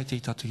考えて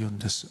いたというん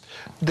です。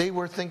 They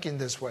were thinking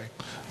this way.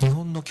 日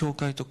本の教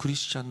会とクリ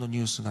スチャンのニ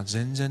ュースが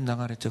全然流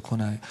れてこ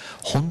ない、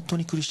本当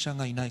にクリスチャン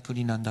がいない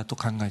国なんだと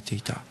考えて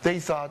いた。 They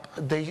thought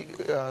they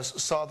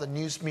saw the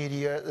news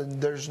media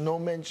and there's no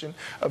mention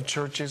of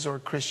churches or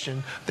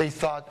Christian. They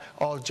thought,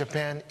 oh,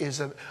 Japan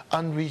is an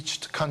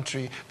unreached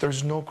country.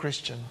 There's no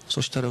Christian.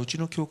 そしたらうち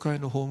の教会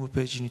のホーム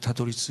ページにた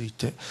どり着い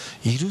て、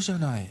いるじゃ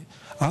ない、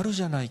ある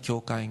じゃない教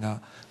会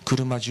が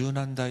車十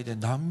何台で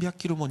何百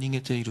キロも逃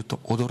げていると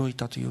驚い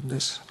たというんで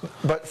す。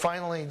 But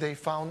finally, they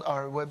found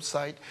our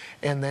website,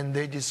 and then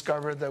they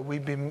discovered that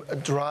we've been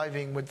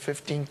driving with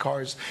 15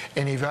 cars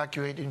and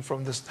evacuating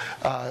from this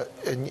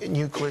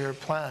nuclear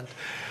plant.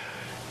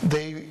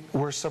 They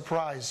were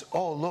surprised.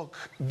 Oh, look,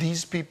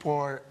 these people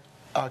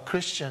are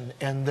Christian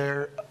and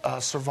they're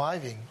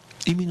surviving.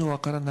 意味のわ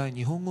からない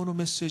日本語の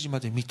メッセージま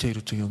で見てい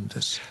るというんで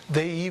す。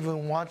 They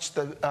even watch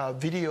the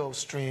video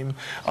stream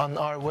on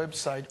our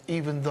website,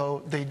 even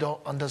though they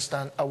don't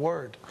understand a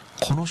word.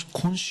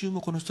 今週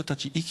もこの人た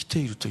ち生きて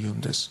いるというん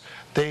です。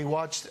 They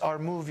watched our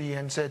movie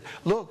and said,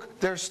 look,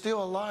 they're still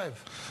alive.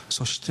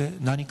 そして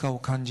何かを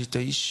感じ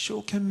て一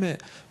生懸命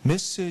メッ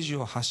セージ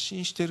を発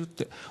信しているっ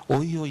て、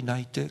おいおい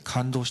泣いて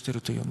感動してい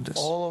るというんです。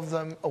 All of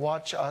them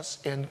watch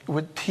us and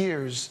with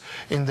tears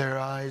in their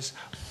eyes,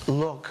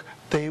 look,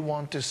 they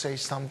want to say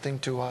something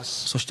to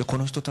us. そしてこ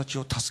の人たち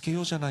を助け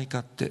ようじゃないか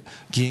って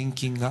義援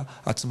金が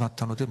集まっ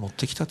たので持っ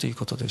てきたという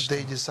ことでした。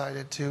 They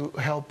decided to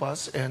help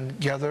us and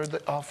gather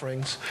the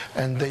offerings,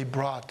 and they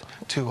brought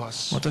to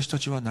us. 私た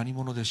ちは何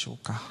者でしょう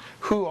か。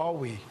 Who are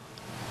we?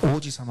 王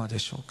子様で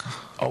しょうか。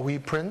 Are we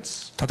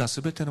prince? ただ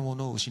全てのも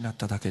のを失っ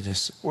ただけで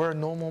す。 We're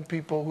normal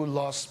people who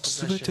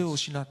lost 全てを possessions.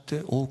 失っ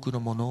て多くの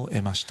ものを得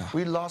ました。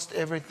 We lost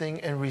everything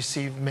and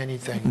received many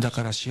things. だ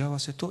から幸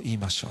せと言い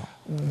ましょ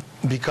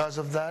う。 Because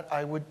of that,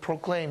 I would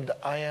proclaim that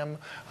I am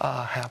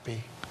happy.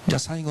 じゃあ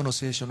最後の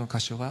聖書の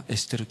箇所はエ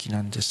ステル記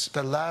なんです。 The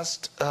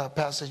last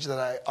passage that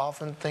I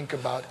often think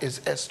about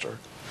is Esther.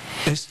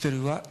 エステ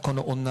ルはこ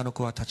の女の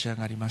子は立ち上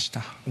がりまし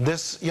た。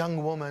 This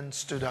young woman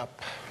stood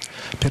up.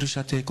 ペルシ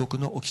ャ帝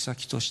国の置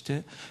先とし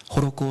てホ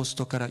ロコース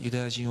トからユダ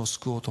ヤ人を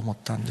救おうと思っ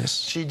たんで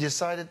す。 She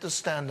decided to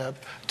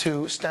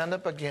stand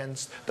up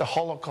against the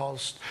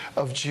Holocaust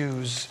of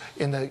Jews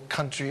in the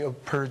country of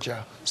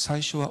Persia.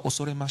 最初は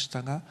恐れまし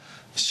たが、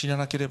死な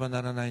なければ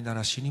ならないな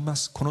ら死にま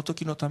す、この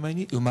時のため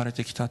に生まれ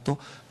てきたと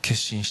決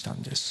心した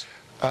んです。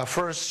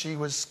 First, she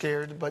was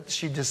scared, but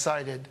she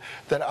decided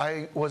that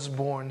I was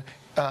born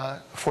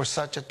for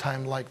such a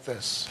time like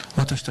this.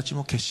 私たち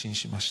も決心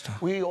しました。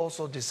 We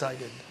also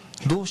decided.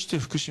 どうして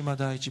福島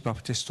第一バ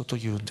プテストと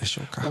いうんでし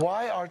ょうか。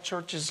 Why our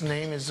church's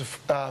name is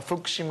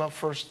Fukushima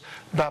First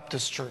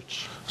Baptist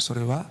Church? そ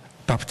れは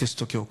バプテス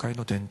ト教会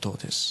の伝統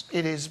です。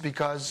 It is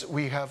because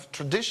we have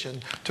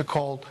tradition to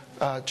call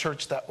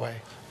church that way.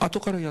 後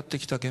からやって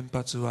きた原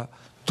発は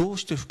どう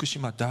して福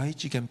島第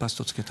一原発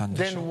とつけたん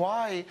でしょ Then う。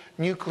 why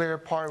nuclear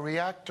power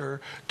reactor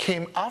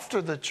came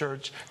after the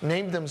church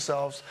named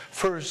themselves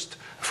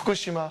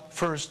Fukushima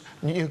First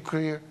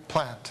Nuclear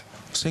Plant?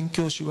 宣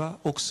教師は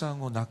奥さ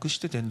んを亡くし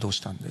て伝道し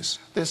たんです。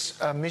 This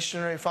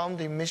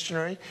founding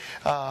missionary,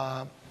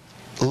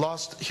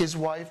 lost his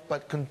wife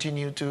but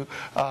continued to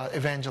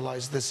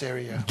evangelize this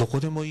area. どこ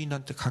でもいいな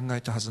んて考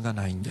えたはずが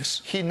ないんで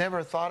す。 He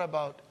never thought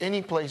about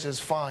any place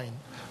is fine.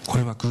 こ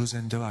れは偶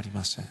然ではあり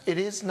ません。 It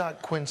is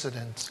not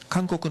coincidence.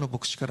 韓国の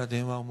牧師から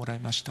電話をもらい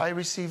ました。 I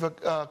received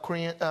a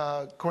Korean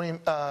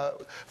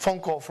phone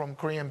call from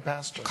Korean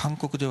pastor. 韓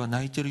国では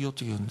泣いてるよ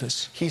と言うんで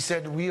す。 He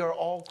said, we are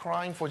all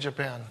crying for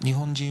Japan. 日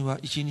本人は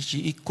1日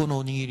1個の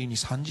おにぎりに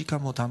3時間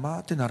も黙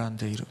って並ん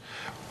でいる。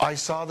 I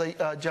saw the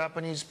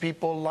Japanese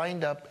people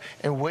lined up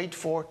and wait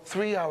for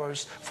 3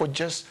 hours for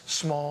just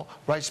small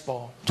rice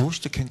ball. どうし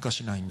て喧嘩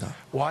しないんだ。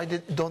 Why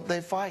don't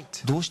they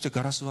fight? どうして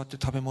ガラス割っ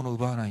て食べ物を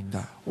奪わないん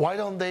だ。 Why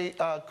don't they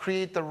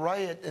create the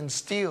riot and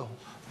steal?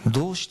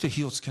 どうして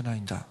火をつけない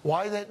んだ。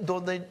 Why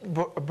don't they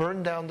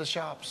burn down the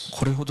shops?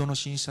 これほどの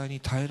震災に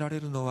耐えられ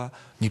るのは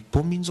日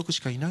本民族し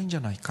かいないんじゃ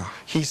ないか。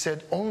 He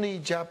said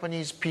only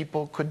Japanese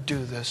people could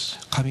do this.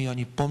 神は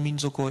日本民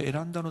族を選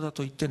んだのだ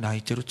と言って泣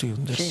いてるという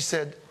んで He す。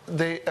 said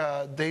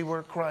they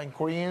were crying.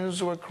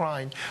 Koreans were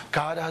crying.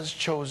 God has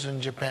chosen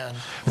Japan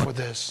for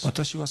this.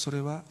 私はそ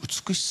れは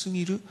美しす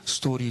ぎるス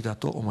トーリーだ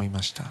と思い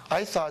ました。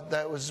 I thought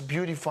that was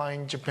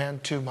beautifying Japan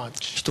too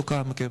much. 一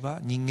皮むけば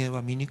人間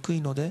は醜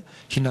いので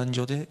避難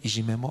所でい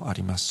じめもあ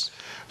ります。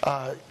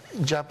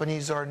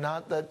 Japanese are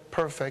not that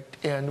perfect,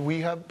 and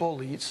we have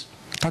bullies.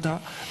 た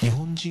だ日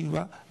本人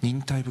は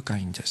忍耐深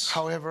いんです。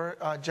 However,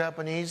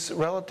 Japanese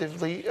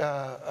relatively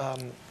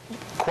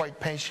quite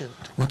patient.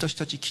 私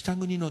たち北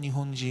国の日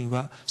本人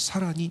はさ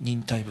らに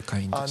忍耐深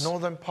いんです。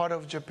 Northern part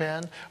of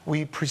Japan,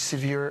 we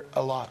persevere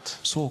a lot.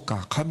 そう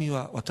か、神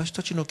は私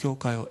たちの教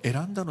会を選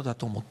んだのだ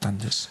と思ったん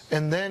です。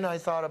 And then I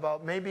thought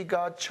about maybe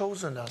God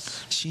chosen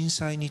us. 震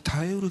災に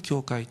耐えうる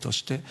教会と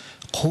して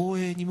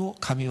光栄にも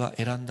神は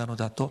選んだの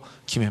だと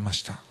決めま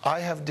した。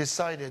 I have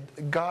decided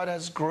God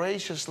has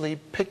graciously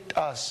picked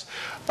us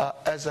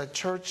as a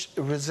church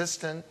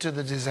resistant to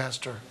the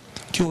disaster.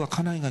 今日は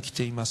家内が来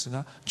ています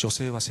が女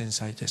性は繊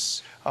細で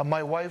す。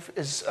 My wife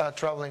is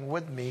traveling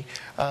with me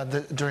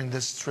during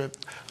this trip.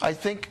 I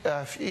think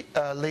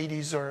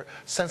ladies are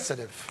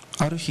sensitive.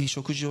 ある日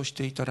食事をし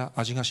ていたら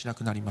味がしな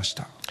くなりまし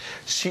た。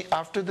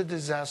 After the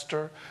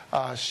disaster,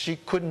 she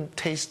couldn't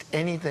taste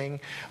anything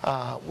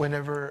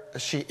whenever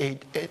she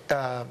ate.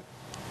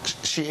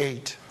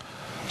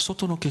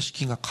 外の景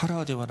色がカ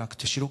ラーではなく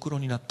て白黒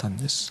になったん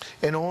です。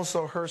 And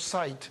also her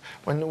sight,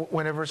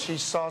 whenever she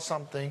saw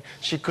something,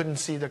 she couldn't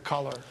see the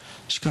color.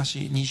 しか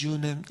し20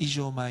年以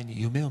上前に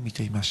夢を見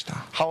ていました。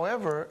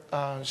 However,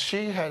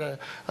 she had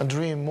a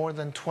dream more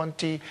than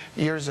 20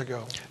 years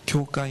ago.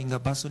 教会員が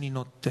バスに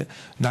乗って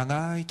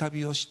長い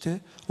旅をして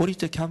降り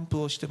てキャン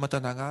プをしてまた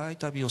長い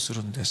旅をす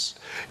るんです。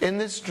 In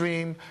this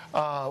dream,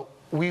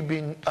 we've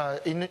been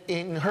in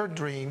her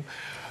dream.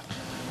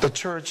 The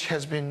church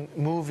has been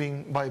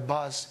moving by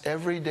bus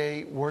every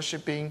day,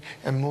 worshiping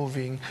and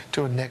moving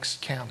to a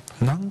next camp.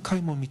 何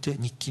回も見て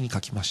日記に書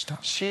きました。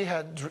 She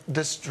had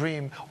this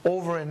dream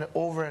over and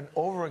over and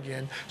over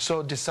again,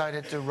 so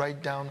decided to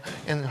write down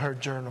in her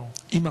journal.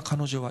 今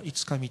彼女はい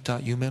つか見た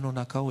夢の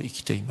中を生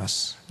きていま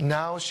す。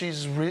 Now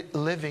she's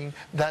living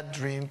that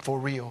dream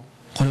for real.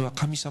 これは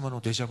神様の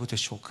デジャブで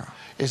しょうか。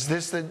 Is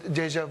this the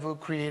deja vu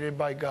created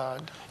by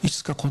God? い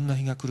つかこんな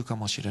日が来るか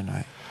もしれな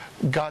い。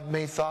 God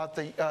may thought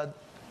that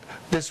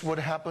this would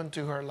happen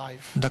to her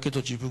life. だけど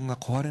自分が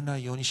壊れな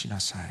いようにしな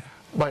さい。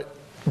 But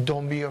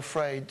don't be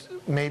afraid.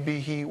 Maybe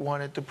he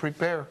wanted to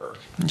prepare her.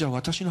 じゃあ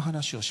私の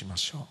話をしま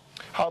しょ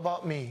う。 How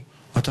about me?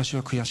 私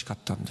は悔しかっ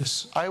たんで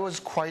す。 I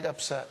was quite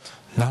upset.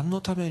 何の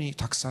ために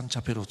たくさんチ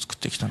ャペルを作っ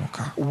てきたの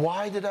か。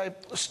 Why did I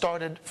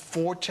started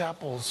 4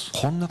 chapels?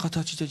 こんな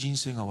形で人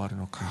生が終わる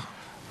のか。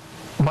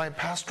 My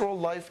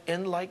pastoral life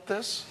end like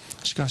this?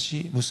 しか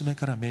し娘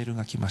からメール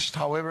が来まし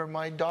た。 However,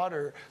 my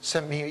daughter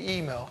sent me an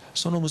email.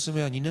 その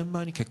娘は2年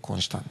前に結婚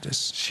したんで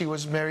す。 She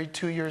was married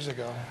 2 years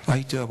ago.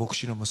 相手は牧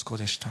師の息子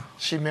でした。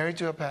 She married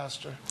to a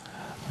pastor.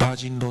 バー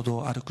ジンロード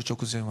を歩く直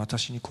前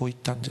私にこう言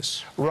ったんで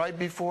す。 Right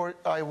before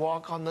I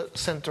walk on the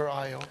center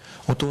aisle.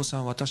 お父さ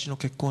ん、私の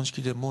結婚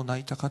式でもう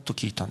泣いたかと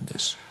聞いたんで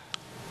す。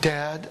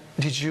 Dad,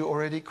 did you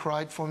already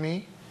cried for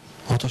me?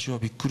 私は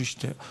びっくりし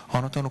て、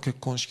あなたの結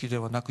婚式で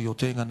はなく予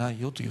定がない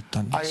よと言っ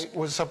たんで I す。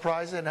 was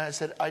surprised and I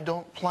said, I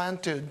don't plan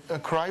to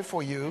cry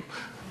for you.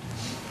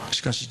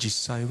 しかし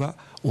実際は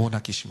大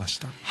泣きしまし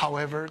た。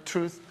 However,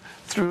 truth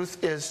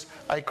is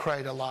I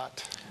cried a lot.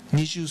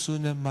 20数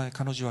年前、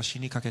彼女は死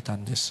にかけた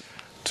んです。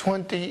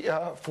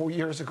 24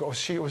 years ago,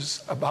 she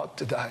was about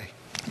to die.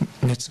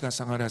 熱が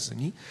下がらず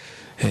に、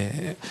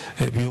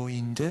病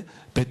院で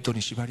ベッド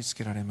に縛り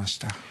付けられまし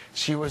た。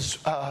 She was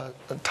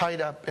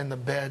tied up in the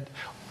bed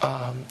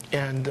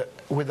and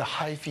with a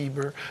high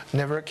fever,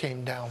 never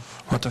came down.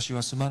 私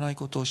はすまない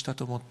ことをした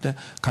と思って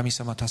神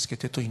様助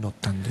けてと祈っ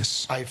たんで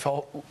す。 I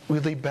felt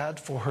really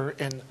bad for her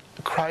and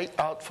cried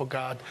out for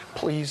God,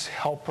 please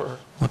help her.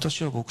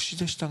 私は牧師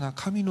でしたが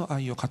神の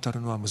愛を語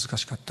るのは難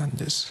しかったん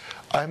です。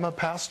 I'm a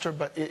pastor,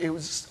 but it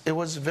was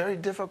very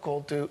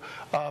difficult to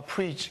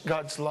preach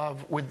God's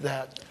love with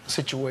that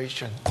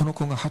situation. この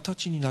子が20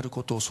歳になる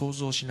ことを想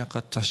像しなか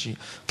ったし、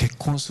結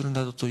婚する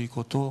などという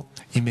ことを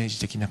イメー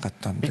ジできなかっ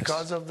たんです。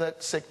 Because of that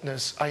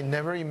sickness, I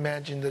never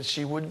imagined that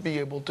she would be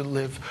able to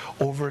live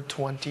over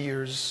 20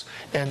 years,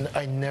 and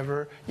I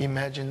never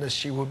imagined that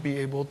she would be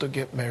able to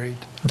get married.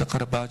 だか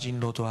らバージン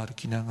ロードを歩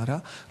きなが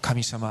ら、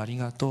神様あり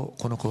がと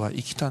う、この子は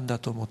生きたんだ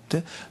と思っ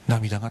て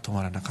涙が止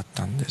まらなかっ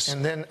たんです。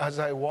 And then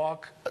as I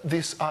walk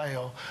this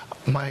aisle,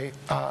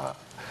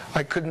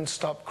 I couldn't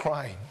stop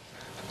crying,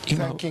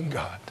 thanking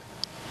God.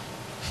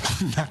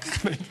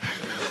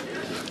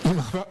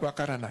 今は分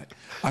からない。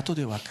後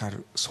で分か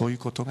る。そういう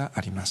ことが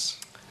あります。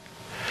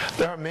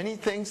 There are many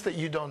things that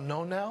you don't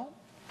know now,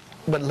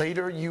 but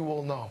later you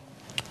will know.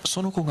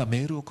 その子がメ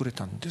ールをくれ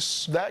たんで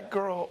す。 That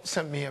girl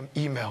sent me an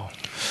email.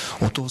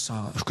 お父さ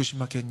ん、福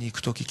島県に行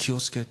くとき気を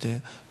つけ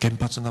て、原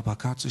発が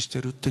爆発して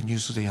るってニュー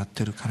スでやっ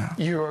てるから。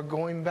 You are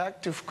going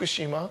back to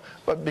Fukushima,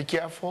 but be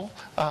careful.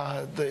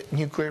 The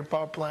nuclear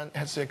power plant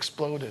has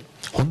exploded.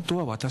 本当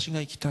は私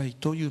が行きたい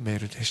というメー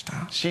ルでした。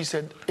 She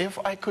said,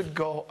 if I could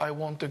go, I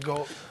want to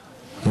go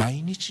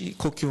毎日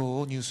故郷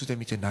をニュースで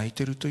見て泣い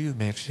ているという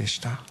メールでし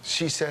た。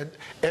 She said,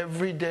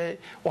 every day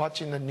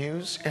watching the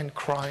news and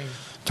crying.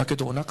 だけ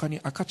どお腹に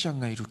赤ちゃん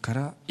がいるか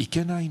ら行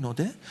けないの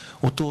で、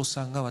お父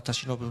さんが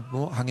私の分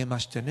を励ま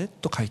してね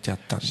と書いてあっ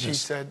たんで She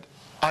す。 said,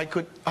 I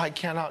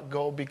cannot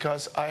go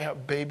because I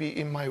have baby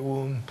in my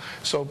womb.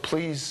 So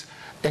please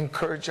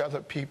encourage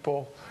other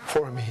people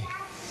for me.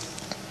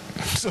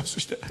 そ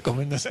してご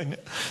めんなさいね。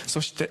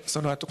そして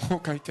その後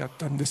こう書いてあっ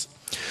たんです。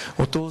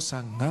お父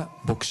さんが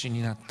牧師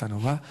になった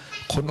のは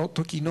この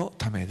時の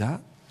ためだ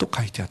と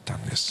書いてあった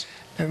んです。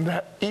 And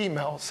that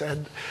email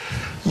said,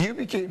 you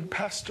became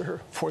pastor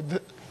for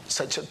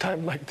such a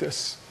time like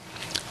this.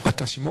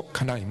 私も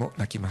家内も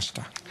泣きまし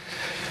た。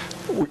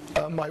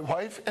 My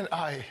wife and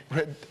I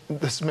read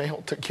this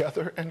mail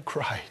together and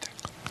cried.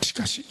 し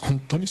かし本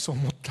当にそう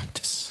思ったん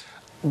です。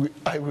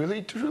 I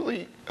really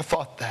truly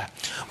thought that.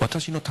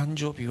 私の誕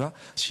生日は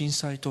震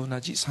災と同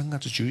じ3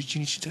月11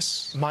日で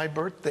す。 My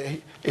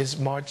birthday is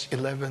March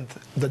 11th,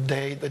 the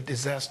day the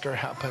disaster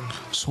happened.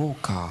 そう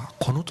か、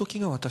この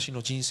時が私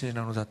の人生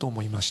なのだと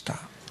思いました。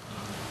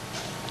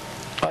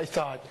 I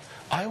thought,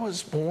 I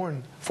was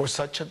born for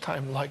such a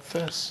time like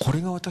this. これ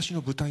が私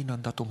の舞台な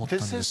んだと思ったん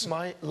で This す。 is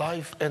my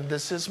life and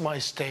this is my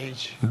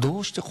stage. ど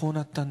うしてこう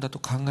なったんだと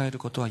考える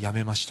ことはや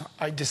めました。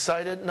 I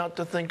decided not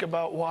to think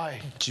about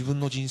why. 自分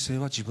の人生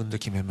は自分で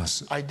決めま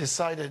す。 I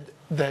decided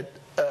that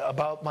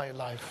about my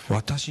life.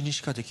 私に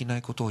しかできな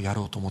いことをや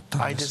ろうと思った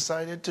ん I です。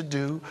 decided to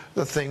do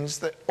the things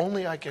that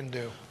only I can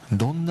do.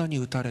 どんなに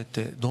打たれ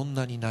て、どん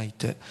なに泣い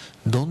て、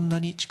どんな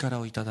に力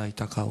をいただい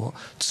たかを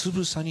つ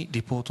ぶさに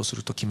リポートす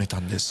ると決めた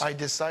んです。 I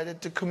decided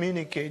to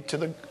communicate to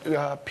the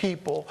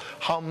people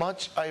how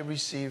much I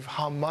received,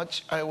 how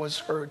much I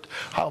was hurt,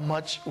 how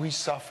much we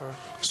suffer.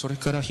 それ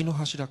から火の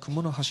柱、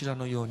雲の柱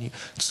のように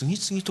次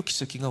々と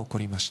奇跡が起こ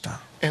りまし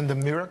た。 And the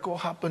miracle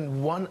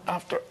happened one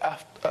after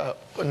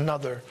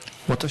another.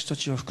 私た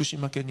ちは福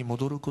島県に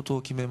戻ること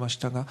を決めまし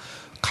たが、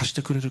貸し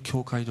てくれる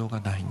教会堂が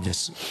ないんで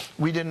す。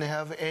 We didn't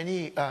have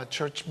any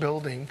church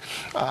building,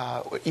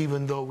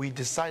 even though we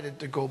decided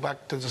to go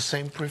back to the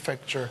same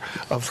prefecture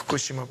of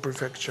Fukushima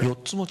Prefecture. 4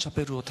つもチャ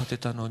ペルを建て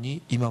たの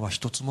に今は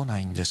1つもな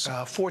いんです。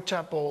 Four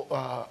chapel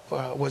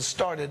was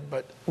started,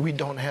 but we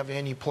don't have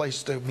any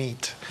place to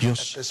meet at よ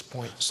し、 this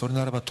point. それ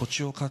ならば土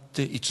地を買っ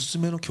て5つ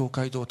目の教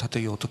会堂を建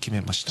てようと決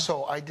めました。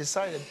 So I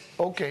decided,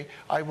 okay,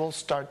 I will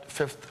start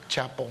fifth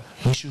chapel.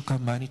 2週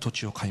間前に土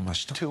地を買いま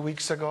した。 2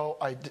 weeks ago,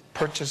 I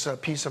purchased a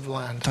piece of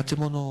land. 建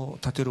物を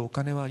建てるお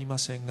金はありま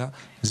せんが、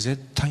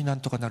絶対なん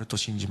とかなると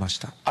信じまし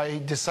た。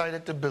 I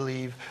decided to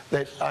believe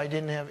that I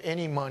didn't have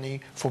any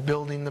money for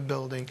building the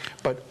building,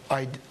 but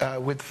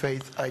with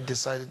faith, I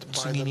decided to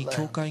buy 次 the に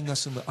教 land. 会が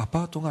住むア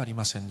パートがあり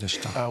ませんでし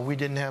た。 We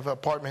didn't have an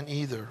apartment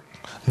either.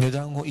 値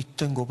段を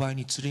 1.5 倍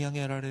に釣り上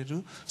げられ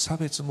る差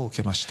別も受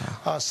けました。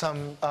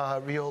 Some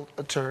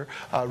realtor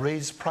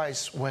raised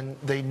price when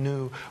they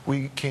knew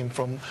we came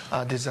from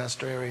a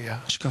disaster area.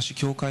 しかし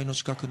教会の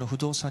近くの不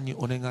動産に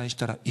お願いし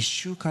たら1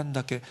週間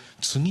だけ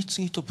次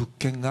々と物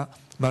件が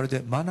まる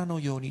でマナの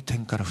ように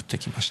天から降って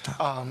きました。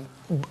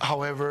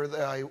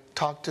 However, I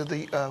talked to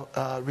the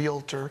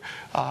realtor.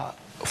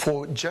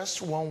 For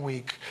just 1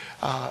 week,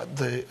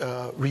 the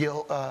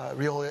real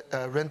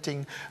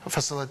renting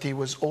facility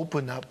was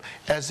opened up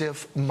as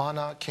if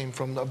manna came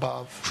from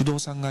above. 不動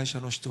産会社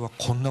の人は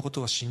こんなこ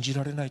とは信じ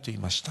られないと言い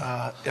まし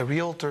た。 A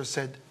realtor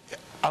said,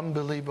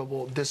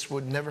 unbelievable, this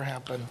would never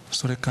happen.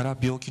 それから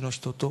病気の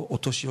人とお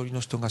年寄り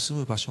の人が住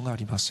む場所があ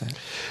りません。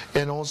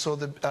 And also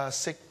the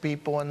sick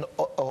people and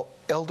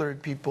elderly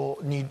people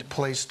need a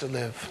place to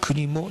live.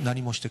 国も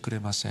何もしてくれ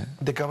ません。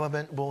 The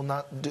government will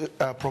not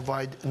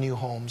provide new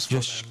homes for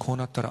よし、 them. こう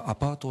なったらア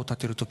パートを建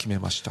てると決め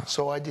ました。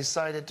 So I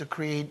decided to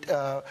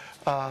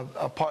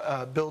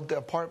build the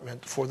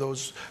apartment for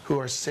those who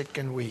are sick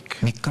and weak.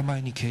 3日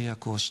前に契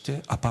約をし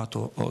てアパー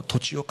ト、土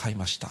地を買い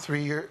ました。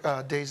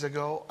 3 days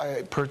ago,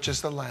 I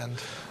purchased the land.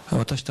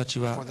 私たち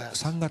は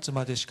3月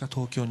までしか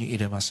東京に入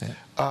れません。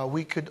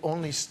 We could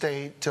only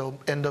stay till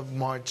end of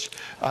March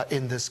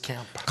in this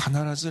camp.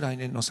 必ず来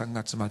年の3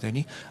月まで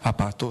にア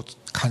パートを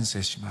完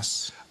成しま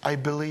す。 I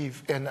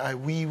believe and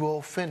we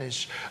will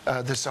finish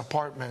this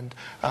apartment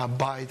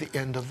by the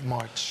end of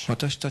March.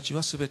 私たち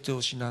は全てを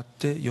失っ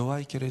て弱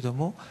いけれど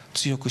も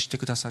強くして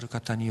くださる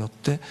方によっ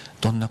て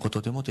どんなこ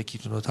とでもでき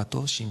るのだ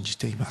と信じ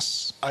ていま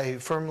す。 I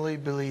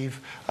firmly believe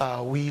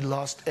we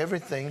lost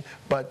everything,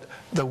 but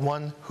the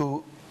one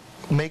who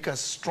make us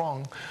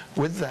strong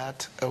with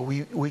that,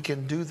 we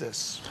can do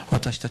this.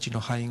 私たち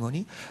の背後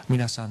に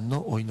皆さん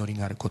のお祈り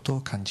があること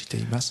を感じて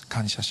います。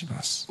感謝し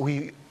ます。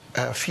 We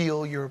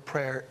feel your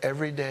prayer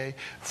every day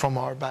from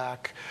our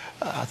back.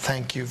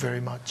 Thank you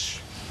very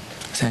much.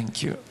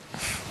 Thank you.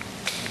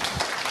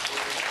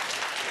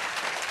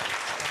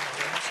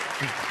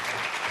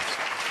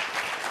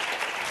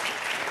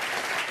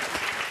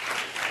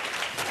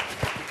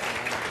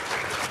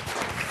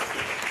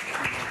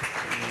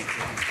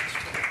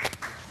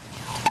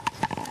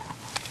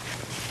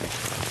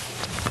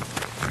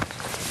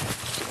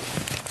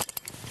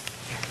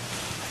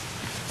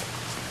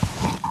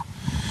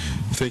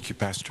 Thank you,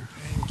 Pastor.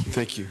 Thank you.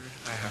 Thank you.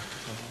 I have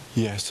to go home.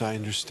 Yes, I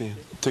understand.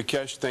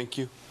 Takesh, thank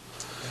you.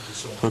 Thank you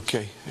so much.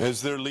 Okay,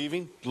 as they're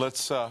leaving,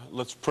 let's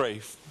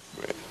pray.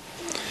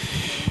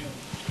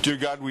 Dear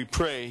God, we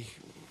pray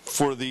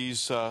for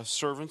these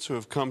servants who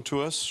have come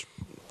to us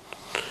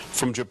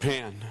from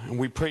Japan. And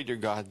we pray, dear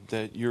God,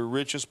 that your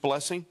richest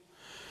blessing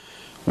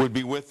would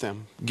be with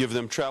them. Give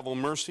them travel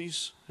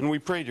mercies. And we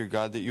pray, dear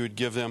God, that you would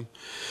give them,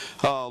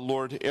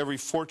 Lord, every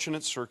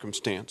fortunate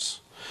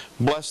circumstance.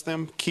 Bless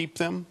them, keep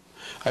them.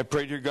 I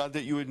pray, dear God,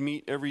 that you would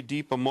meet every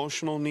deep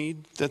emotional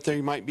need that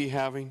they might be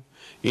having,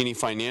 any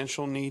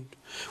financial need.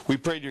 We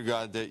pray, dear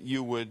God, that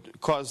you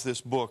would cause this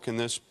book and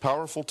this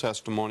powerful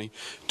testimony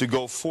to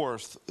go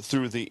forth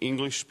through the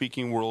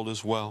English-speaking world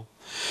as well.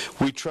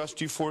 We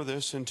trust you for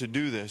this and to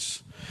do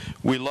this.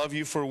 We love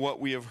you for what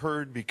we have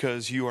heard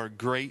because you are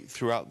great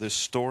throughout this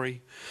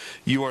story.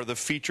 You are the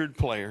featured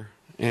player,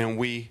 and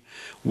we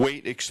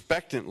wait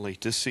expectantly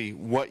to see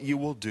what you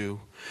will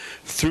do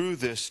through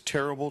this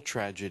terrible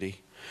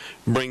tragedy.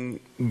 Bring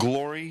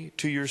glory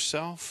to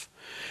yourself,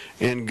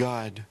 and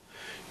God,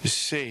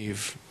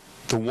 save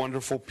the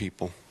wonderful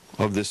people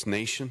of this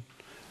nation,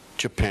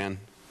 Japan.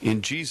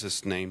 In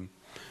Jesus' name,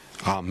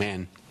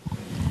 amen.